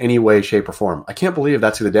valuable in any way, shape, or form. I can't believe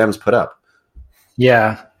that's who the Dems put up.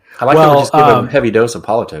 Yeah. I like to just give a heavy dose of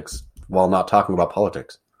politics while not talking about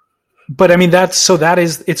politics. But I mean, it's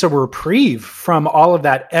a reprieve from all of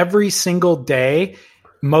that. Every single day,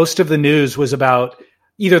 most of the news was about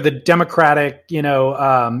either the Democratic,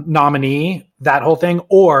 nominee, that whole thing,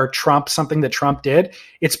 or Trump, something that Trump did.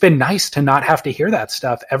 It's been nice to not have to hear that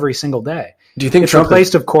stuff every single day. Do you think it's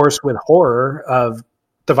replaced, of course, with horror of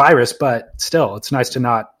the virus, but still, it's nice to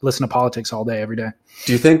not listen to politics all day, every day.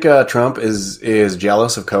 Do you think Trump is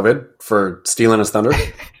jealous of COVID for stealing his thunder?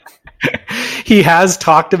 He has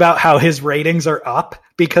talked about how his ratings are up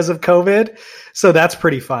because of COVID. So that's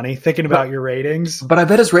pretty funny, thinking about your ratings. But I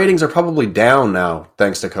bet his ratings are probably down now,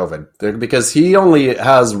 thanks to COVID. Because he only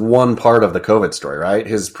has one part of the COVID story, right?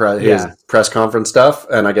 His press conference stuff,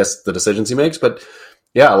 and I guess the decisions he makes. But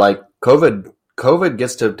yeah, like COVID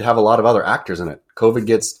gets to have a lot of other actors in it. COVID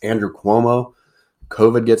gets Andrew Cuomo.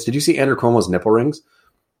 Did you see Andrew Cuomo's nipple rings?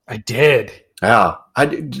 I did. Yeah.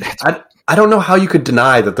 I don't know how you could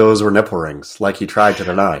deny that those were nipple rings, like he tried to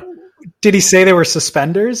deny. Did he say they were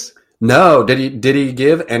suspenders? No. Did he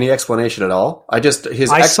give any explanation at all?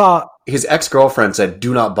 His ex-girlfriend said,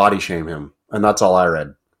 "Do not body shame him," and that's all I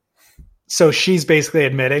read. So she's basically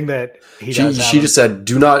admitting that he does. She just said,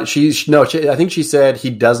 "Do not." I think she said he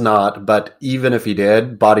does not. But even if he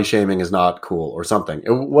did, body shaming is not cool or something.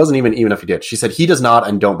 It wasn't even if he did. She said he does not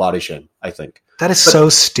and don't body shame. I think that is so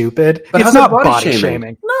stupid. It's not body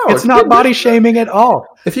shaming. No, it's not body shaming at all.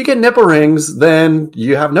 If you get nipple rings, then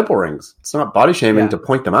you have nipple rings. It's not body shaming to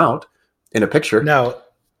point them out in a picture. No.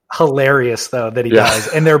 Hilarious though that he does,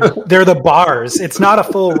 and they're the bars. It's not a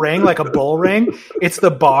full ring like a bull ring. It's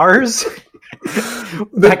the bars.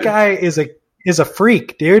 That guy is a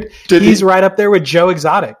freak, dude. He's right up there with Joe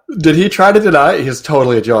Exotic. Did he try to deny? He's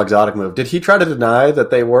totally a Joe Exotic move. Did he try to deny that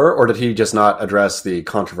they were, or did he just not address the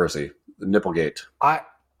controversy, the Nipplegate? I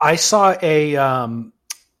saw a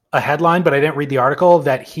headline, but I didn't read the article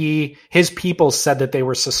that his people said that they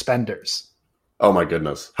were suspenders. Oh my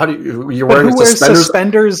goodness! How do you're wearing who wears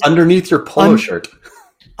suspenders underneath your polo shirt?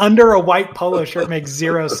 Under a white polo shirt makes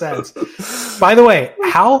zero sense. By the way,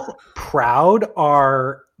 how proud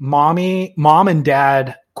are mom and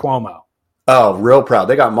dad Cuomo? Oh, real proud.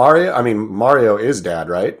 They got Mario. I mean, Mario is dad,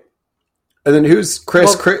 right? And then who's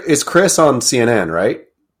Chris? Well, is Chris on CNN, right?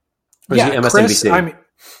 Or is he MSNBC? Chris,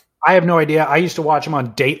 I have no idea. I used to watch him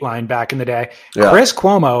on Dateline back in the day. Yeah. Chris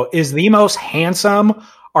Cuomo is the most handsome,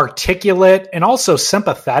 articulate, and also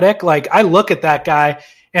sympathetic. Like, I look at that guy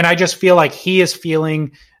and I just feel like he is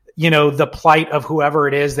feeling, the plight of whoever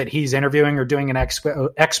it is that he's interviewing or doing an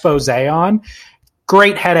expose on.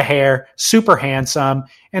 Great head of hair, super handsome.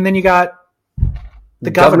 And then you got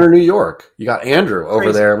the governor of New York. You got Andrew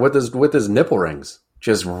over there with his nipple rings,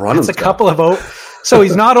 just running. It's a couple of so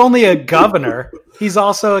he's not only a governor, he's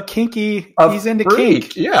also a kinky. He's into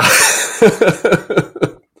freak. kink. Yeah.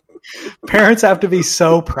 Parents have to be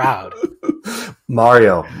so proud.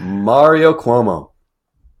 Mario Cuomo.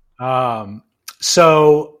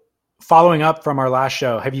 So following up from our last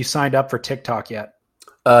show, have you signed up for TikTok yet?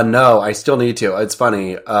 No, I still need to. It's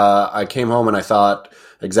funny. I came home and I thought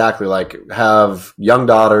exactly like have young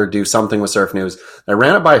daughter do something with Surf News. I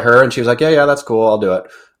ran it by her and she was like, yeah, that's cool. I'll do it.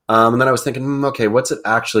 And then I was thinking, okay, what's it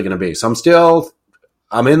actually going to be? So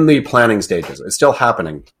I'm in the planning stages. It's still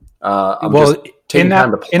happening. In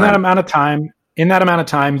that amount of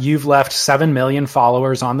time, you've left 7 million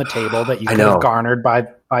followers on the table that you could have garnered by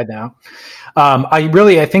now.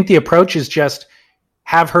 I think the approach is just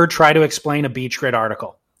have her try to explain a Beach Grit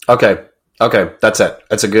article. Okay. That's it.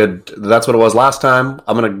 That's what it was last time.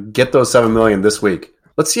 I'm going to get those 7 million this week.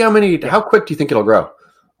 Let's see how quick do you think it'll grow?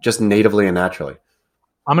 Just natively and naturally.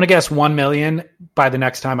 I'm going to guess 1 million by the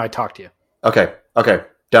next time I talk to you. Okay.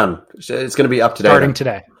 Done. It's going to be up today. Starting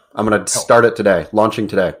today. I'm going to start it today, launching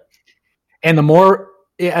today. And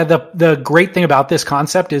the great thing about this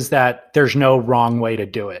concept is that there's no wrong way to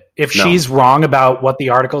do it. If she's wrong about what the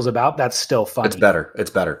article's about, that's still funny. It's better.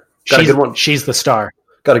 Got a good one. She's the star.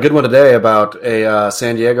 Got a good one today about a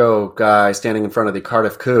San Diego guy standing in front of the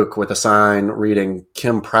Cardiff Kook with a sign reading,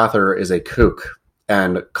 Kim Prather is a kook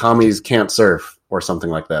and commies can't surf or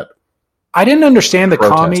something like that. I didn't understand the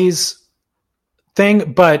commies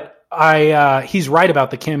thing, but he's right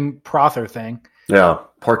about the Kim Prather thing. Yeah,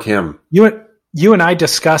 poor Kim. You and I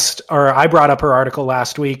discussed, or I brought up her article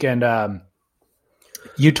last week, and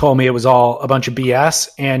you told me it was all a bunch of BS,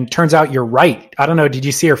 and turns out you're right. I don't know. Did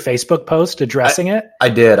you see her Facebook post addressing it? I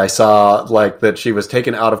did. I saw that she was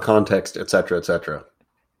taken out of context, et cetera, et cetera.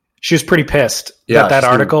 She was pretty pissed that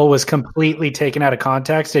article was completely taken out of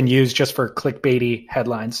context and used just for clickbaity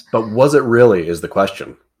headlines. But was it really is the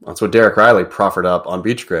question. That's what Derek Riley proffered up on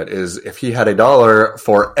Beach Grit, is if he had $1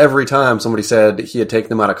 for every time somebody said he had taken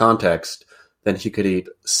them out of context, then he could eat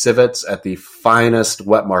civets at the finest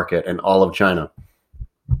wet market in all of China.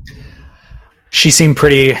 She seemed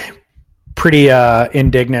pretty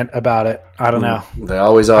indignant about it. I don't know. They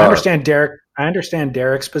always are. I understand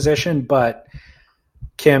Derek's position, but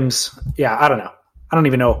Kim's, I don't know. I don't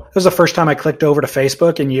even know. It was the first time I clicked over to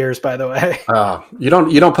Facebook in years, by the way. You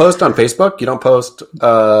don't post on Facebook? You don't post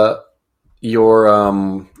your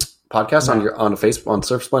podcast on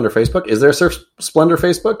Surf Splendor Facebook? Is there a Surf Splendor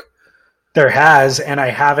Facebook? There has, and I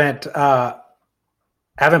haven't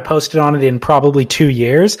posted on it in probably 2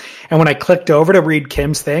 years. And when I clicked over to read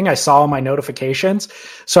Kim's thing, I saw my notifications.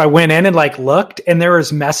 So I went in and looked, and there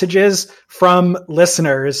was messages from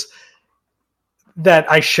listeners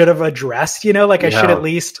that I should have addressed,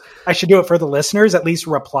 I should do it for the listeners, at least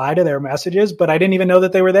reply to their messages, but I didn't even know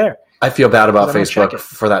that they were there. I feel bad about Facebook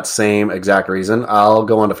for that same exact reason. I'll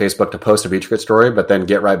go onto Facebook to post a Beach Grit story, but then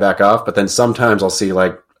get right back off. But then sometimes I'll see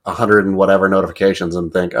 100 and whatever notifications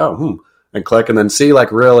and think, and click and then see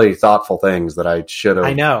really thoughtful things that I should have.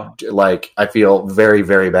 I know. I feel very,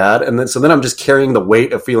 very bad. And then I'm just carrying the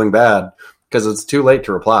weight of feeling bad because it's too late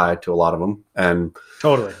to reply to a lot of them. And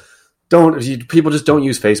totally. People just don't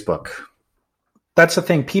use Facebook. That's the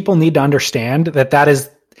thing. People need to understand that is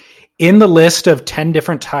in the list of 10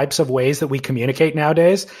 different types of ways that we communicate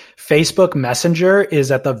nowadays. Facebook Messenger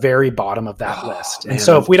is at the very bottom of that list. And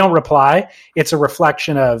so if we don't reply, it's a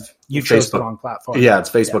reflection of you chose the wrong platform. Yeah, it's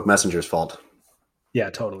Facebook Messenger's fault. Yeah,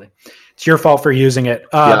 totally. It's your fault for using it.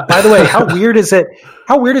 By the way, how weird is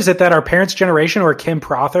it that our parents' generation, or Kim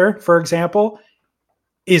Prather, for example,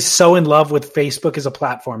 is so in love with Facebook as a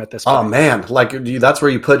platform at this point? Oh man, that's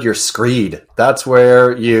where you put your screed. That's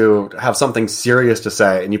where you have something serious to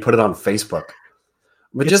say and you put it on Facebook.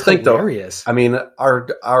 But just think hilarious. Though, I mean,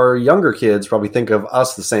 our younger kids probably think of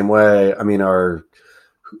us the same way. I mean,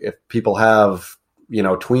 if people have,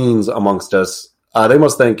 tweens amongst us, They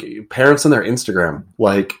must think parents and their Instagram,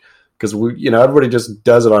 like, because everybody just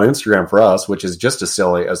does it on Instagram for us, which is just as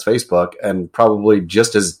silly as Facebook and probably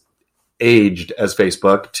just as aged as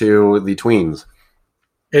Facebook to the tweens.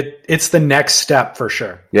 It's the next step for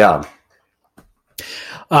sure. Yeah.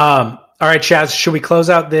 All right, Chaz, should we close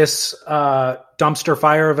out this dumpster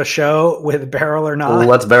fire of a show with Barrel or Not?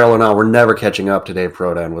 Let's Barrel or Not. We're never catching up to Dave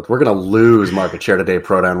Prodan with. We're going to lose market share to Dave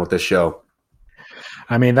Prodan with this show.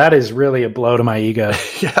 I mean, that is really a blow to my ego.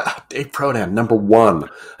 Yeah, Dave Prodan, number one.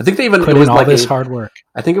 I think they even put in all this hard work.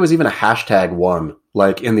 I think it was even a hashtag one,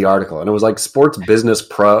 like in the article, and it was like Sports Business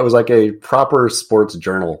Pro. It was like a proper sports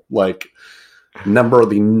journal, like the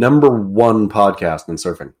number one podcast in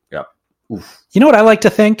surfing. Yeah. Oof. You know what I like to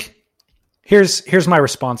think? Here's my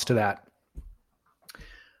response to that.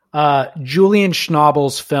 Julian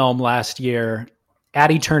Schnabel's film last year,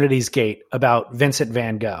 At Eternity's Gate, about Vincent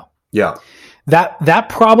van Gogh. Yeah. That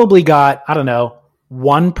probably got, I don't know,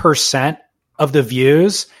 1% of the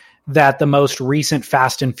views that the most recent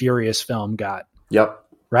Fast and Furious film got. Yep.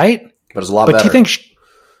 Right? But it's a lot better. Do you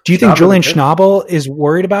think Julian Schnabel is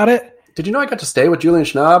worried about it? Did you know I got to stay with Julian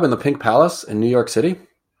Schnabel in the Pink Palace in New York City?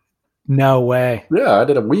 No way. Yeah, I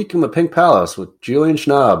did a week in the Pink Palace with Julian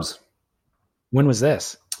Schnabel. When was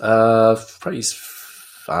this? Probably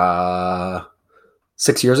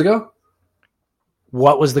 6 years ago.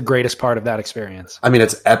 What was the greatest part of that experience? I mean,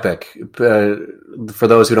 it's epic. For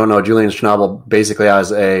those who don't know, Julian Schnabel basically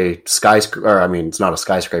has a skyscraper, or I mean, it's not a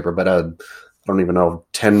skyscraper, but I don't even know,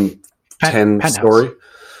 10 story.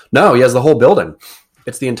 No, he has the whole building.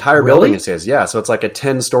 It's the entire building is his. Yeah, so it's like a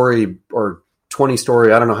 10-story or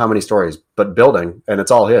 20-story, I don't know how many stories, but building, and it's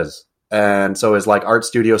all his. And so his like art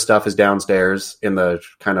studio stuff is downstairs in the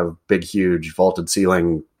kind of big, huge vaulted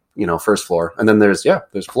ceiling, first floor. And then there's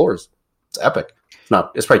floors. It's epic.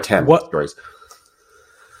 It's probably 10 stories.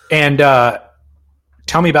 And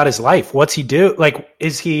tell me about his life. What's he do? Like,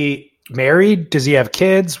 is he married? Does he have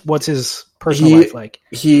kids? What's his personal life like?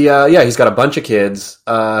 He's got a bunch of kids.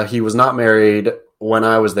 He was not married when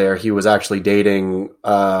I was there. He was actually dating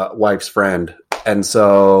wife's friend. And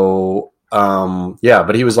so,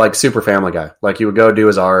 but he was like super family guy. Like he would go do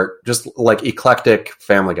his art, just like eclectic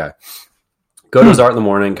family guy. Go to his art in the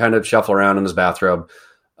morning, kind of shuffle around in his bathrobe.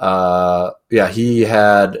 He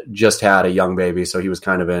had just had a young baby, so he was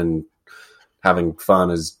kind of in having fun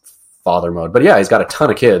as father mode. But yeah, he's got a ton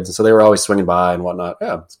of kids, and so they were always swinging by and whatnot.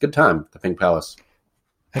 Yeah, it's a good time at the Pink Palace.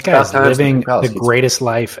 That guy is living the greatest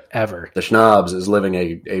life ever. The Schnabs is living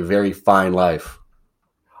a very fine life.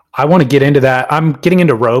 I want to get into that. I'm getting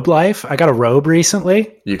into robe life. I got a robe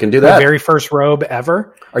recently. You can do that. My very first robe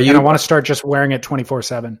ever. And I want to start just wearing it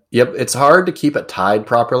 24/7. Yep. It's hard to keep it tied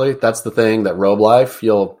properly. That's the thing that robe life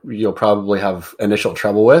you'll probably have initial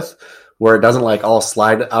trouble with, where it doesn't like all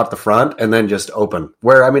slide out the front and then just open.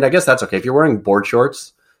 Where, I mean, I guess that's okay. If you're wearing board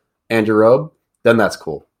shorts and your robe, then that's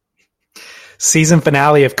cool. Season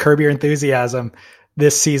finale of Curb Your Enthusiasm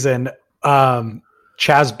this season.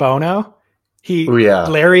 Chaz Bono.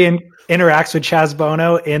 Larry interacts with Chaz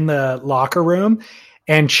Bono in the locker room,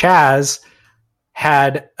 and Chaz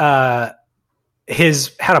had a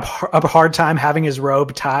hard time having his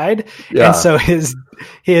robe tied, and so his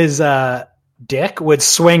dick would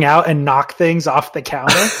swing out and knock things off the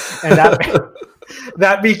counter, and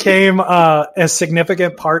that became a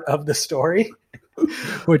significant part of the story,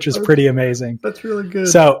 which was pretty amazing. That's really good.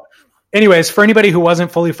 So. Anyways, for anybody who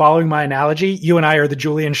wasn't fully following my analogy, you and I are the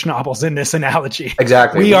Julian Schnabels in this analogy.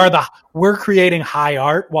 Exactly. We're creating high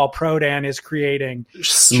art while Prodan is creating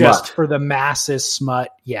smut. Just for the masses smut.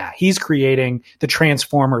 Yeah, he's creating the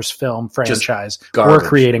Transformers film franchise. We're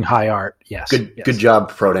creating high art. Yes. Good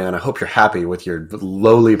job, Prodan. I hope you're happy with your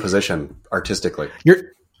lowly position artistically.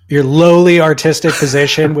 Your lowly artistic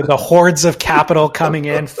position with the hordes of capital coming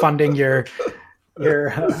in funding your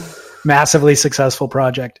massively successful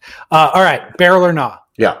project. All right, Barrel or Not?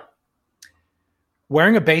 Yeah.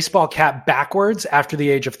 Wearing a baseball cap backwards after the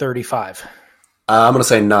age of 35. I'm going to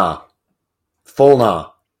say nah. Full nah,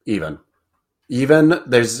 even. Even,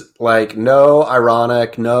 there's like no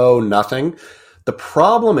ironic, no nothing. The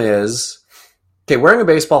problem is, okay, wearing a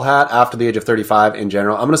baseball hat after the age of 35 in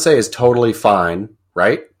general, I'm going to say is totally fine,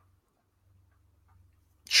 right?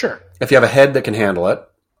 Sure. If you have a head that can handle it.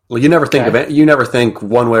 Well, you never think of it. You never think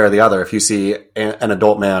one way or the other if you see an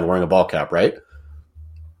adult man wearing a ball cap, right?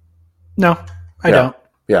 No, I don't.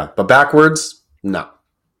 Yeah, but backwards, no.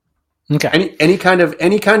 Okay. Any kind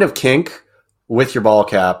of kink with your ball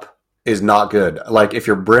cap is not good. Like if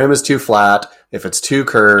your brim is too flat, if it's too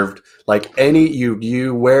curved, like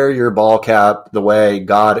you wear your ball cap the way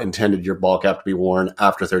God intended your ball cap to be worn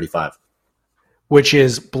after 35. which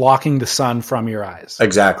is blocking the sun from your eyes.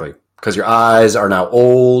 Exactly. Because your eyes are now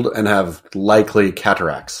old and have likely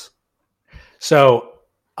cataracts. So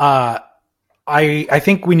I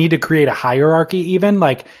think we need to create a hierarchy even,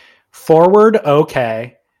 like forward,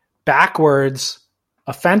 okay, backwards,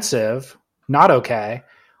 offensive, not okay.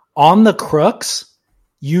 On the crooks,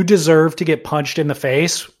 you deserve to get punched in the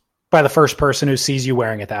face by the first person who sees you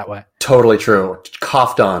wearing it that way. Totally true.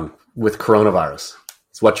 Coughed on with coronavirus.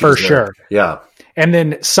 It's what you For deserve. sure. Yeah. And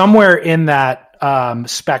then somewhere in that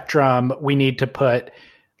spectrum, we need to put,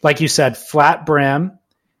 like you said, flat brim.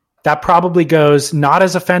 That probably goes not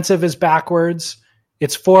as offensive as backwards.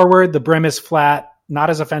 It's forward. The brim is flat, not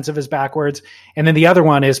as offensive as backwards. And then the other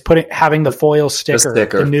one is having the foil sticker.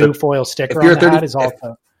 The new foil sticker on the hat is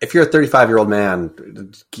also. If you're a 35-year-old man,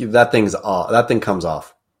 that thing comes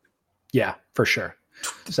off. Yeah, for sure.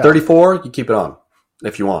 So, 34, you keep it on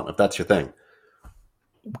if you want, if that's your thing.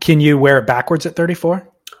 Can you wear it backwards at 34?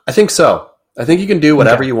 I think so. I think you can do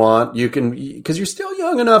whatever you want. You can, because you're still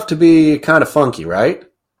young enough to be kind of funky, right?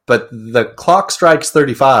 But the clock strikes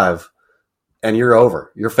 35 and you're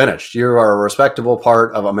over. You're finished. You are a respectable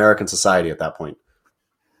part of American society at that point.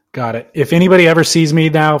 Got it. If anybody ever sees me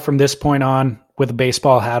now from this point on with a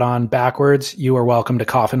baseball hat on backwards, you are welcome to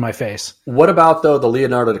cough in my face. What about, though, the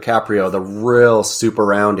Leonardo DiCaprio, the real super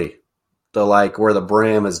roundy? The like where the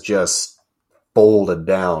brim is just folded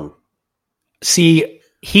down. See,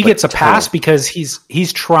 he gets a pass because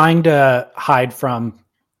he's trying to hide from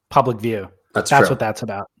public view. That's true. What that's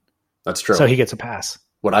about. That's true. So he gets a pass.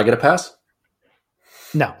 Would I get a pass?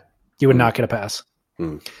 No, you would not get a pass.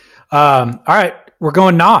 All right, we're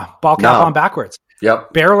going ball cap on backwards.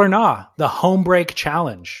 Yep. Barrel or nah, the home break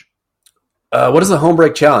challenge. What is the home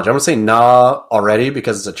break challenge? I'm going to say nah already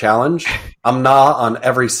because it's a challenge. I'm nah on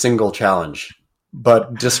every single challenge.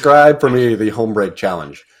 But describe for me the home break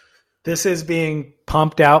challenge. This is being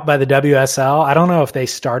pumped out by the WSL. I don't know if they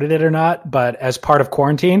started it or not, but as part of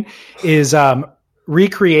quarantine is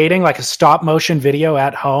recreating like a stop motion video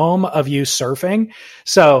at home of you surfing.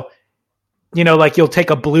 So, like you'll take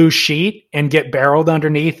a blue sheet and get barreled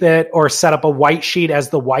underneath it or set up a white sheet as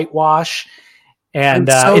the whitewash. And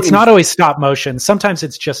it's not always stop motion. Sometimes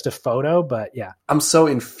it's just a photo, but yeah. I'm so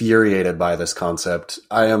infuriated by this concept.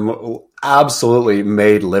 I am absolutely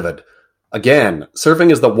made livid. Again,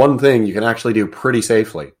 surfing is the one thing you can actually do pretty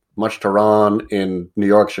safely, much to Ron in New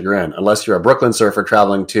York's chagrin, unless you're a Brooklyn surfer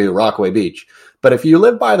traveling to Rockaway Beach. But if you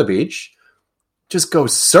live by the beach, just go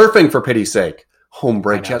surfing for pity's sake. Home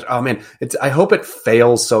break challenge. Oh man, I hope it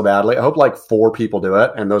fails so badly. I hope like 4 people do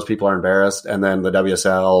it and those people are embarrassed and then the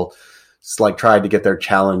WSL tried to get their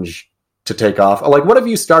challenge to take off. Like, what if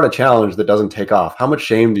you start a challenge that doesn't take off? How much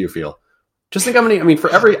shame do you feel? Just think how many, for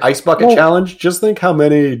every ice bucket challenge, just think how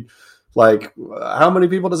many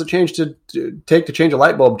people does it change to take to change a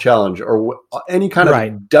light bulb challenge or any kind of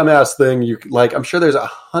dumbass thing I'm sure there's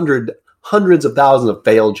hundreds of thousands of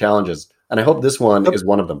failed challenges. And I hope this one is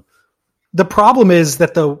one of them. The problem is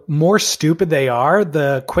that the more stupid they are,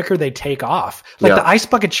 the quicker they take off. The ice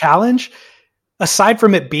bucket challenge, aside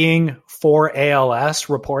from it being for ALS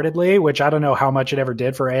reportedly, which I don't know how much it ever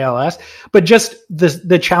did for ALS, but just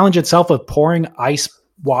the challenge itself of pouring ice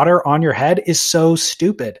water on your head is so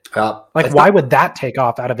stupid. Why would that take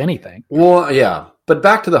off out of anything? Well, yeah. But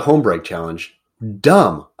back to the home break challenge.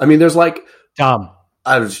 Dumb. There's dumb.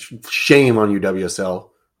 Shame on you, WSL.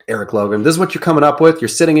 Eric Logan. This is what you're coming up with. You're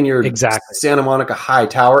sitting in your Santa Monica high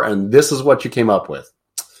tower, and this is what you came up with.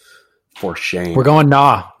 For shame. We're going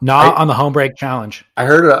nah on the home break challenge. I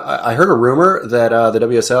heard a rumor that the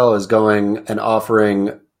WSL is going and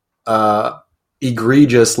offering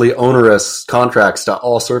egregiously onerous contracts to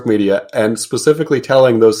all surf media, and specifically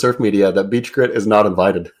telling those surf media that Beach Grit is not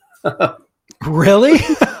invited. Really?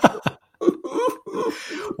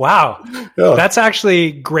 Wow. Yeah. That's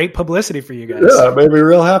actually great publicity for you guys. Yeah, it made me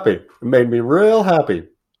real happy.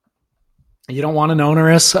 You don't want an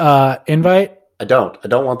onerous invite? I don't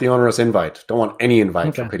want the onerous invite. Don't want any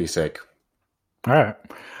invite, for pity's sake. All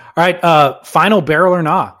right. Final barrel or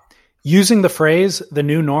nah. Using the phrase the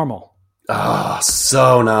new normal.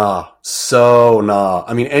 So nah.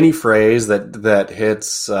 Any phrase that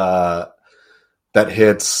hits,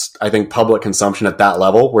 I think, public consumption at that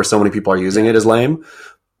level where so many people are using it is lame.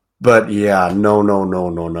 But yeah,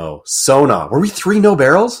 no. So nah. Were we 3 no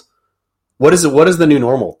barrels? What is it? What is the new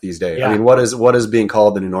normal these days? Yeah. What is being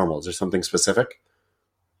called the new normal? Is there something specific?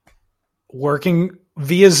 Working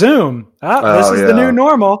via Zoom. This is the new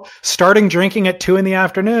normal. Starting drinking at 2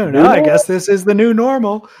 p.m. I guess this is the new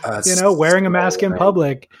normal. Wearing a mask in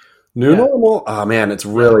public. New normal. Oh man, it's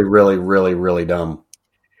really, really, really, really dumb.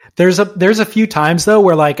 There's a few times though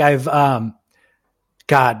where I've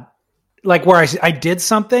God, like where I did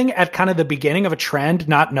something at kind of the beginning of a trend,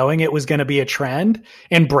 not knowing it was going to be a trend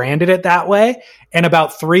and branded it that way. And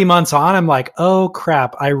about 3 months on, I'm like, oh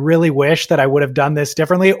crap, I really wish that I would have done this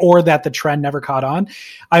differently or that the trend never caught on.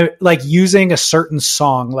 I like using a certain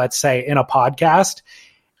song, let's say in a podcast.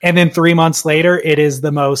 And then 3 months later, it is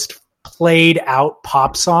the most played out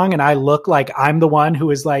pop song. And I look like I'm the one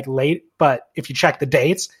who is like late. But if you check the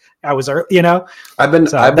dates, I was early,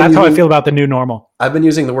 that's how I feel about the new normal. I've been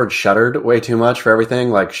using the word shuttered way too much for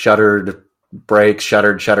everything, like shuttered break,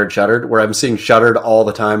 shuttered, where I'm seeing shuttered all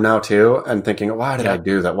the time now too. And thinking, why did I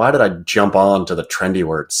do that? Why did I jump on to the trendy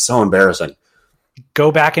word? It's so embarrassing.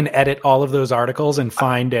 Go back and edit all of those articles and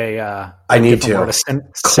find I need to.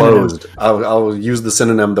 Closed. I'll use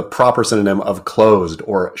the proper synonym of closed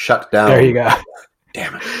or shut down. There you go.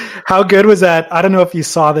 Damn it. How good was that? I don't know if you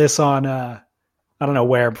saw this on, I don't know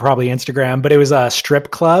where, probably Instagram, but it was a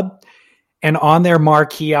strip club. And on their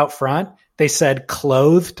marquee out front, they said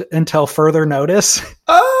clothed until further notice.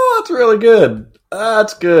 Oh, that's really good.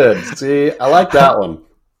 That's good. See, I like that one.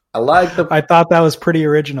 I thought that was pretty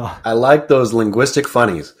original. I like those linguistic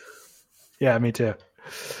funnies. Yeah, me too.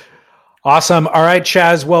 Awesome. All right,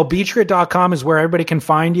 Chaz. Well, beachgrit.com is where everybody can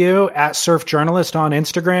find you, at Surf Journalist on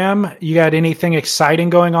Instagram. You got anything exciting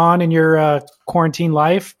going on in your quarantine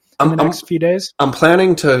life in the next few days? I'm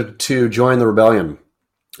planning to join the rebellion.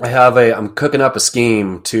 I'm cooking up a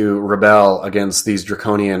scheme to rebel against these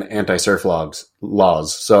draconian anti-surf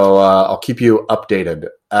laws. So I'll keep you updated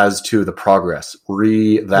as to the progress. Will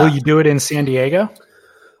you do it in San Diego?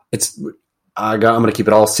 I'm going to keep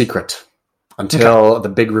it all secret until the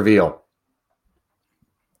big reveal.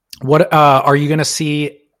 What are you going to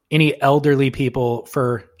see any elderly people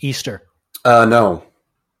for Easter? No.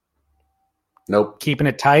 Nope. Keeping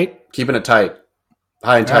it tight? Keeping it tight.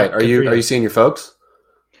 High and tight. Are you seeing your folks?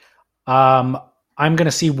 I'm going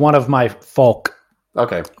to see one of my folk.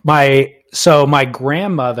 Okay. My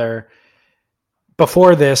grandmother,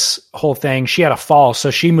 before this whole thing, she had a fall.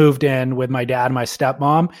 So she moved in with my dad and my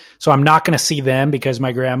stepmom. So I'm not going to see them because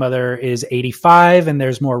my grandmother is 85 and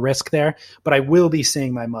there's more risk there. But I will be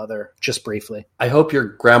seeing my mother just briefly. I hope your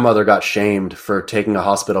grandmother got shamed for taking a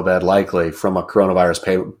hospital bed, likely from a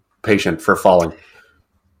coronavirus patient for falling.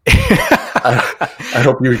 I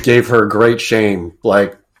hope you gave her great shame.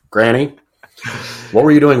 Like, Granny, what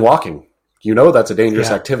were you doing walking? You know that's a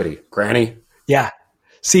dangerous activity, Granny. Yeah.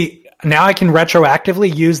 See, now I can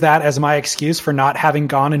retroactively use that as my excuse for not having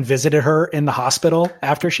gone and visited her in the hospital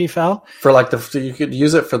after she fell. For you could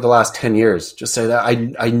use it for the last 10 years. Just say that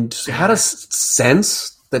I had a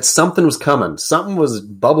sense that something was coming. Something was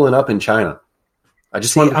bubbling up in China. I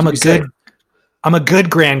just wanted to keep you safe. I'm a good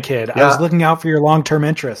grandkid. Yeah. I was looking out for your long-term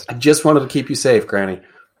interest. I just wanted to keep you safe, Granny.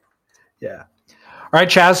 Yeah. All right,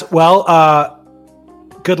 Chaz. Well,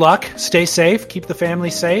 good luck. Stay safe. Keep the family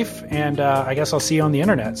safe. And I guess I'll see you on the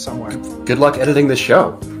internet somewhere. Good luck editing this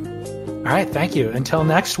show. All right. Thank you. Until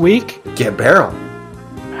next week. Get barrel.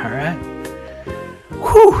 All right.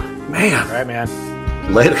 Whew, man. All right,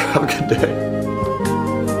 man. Later. Have a good day.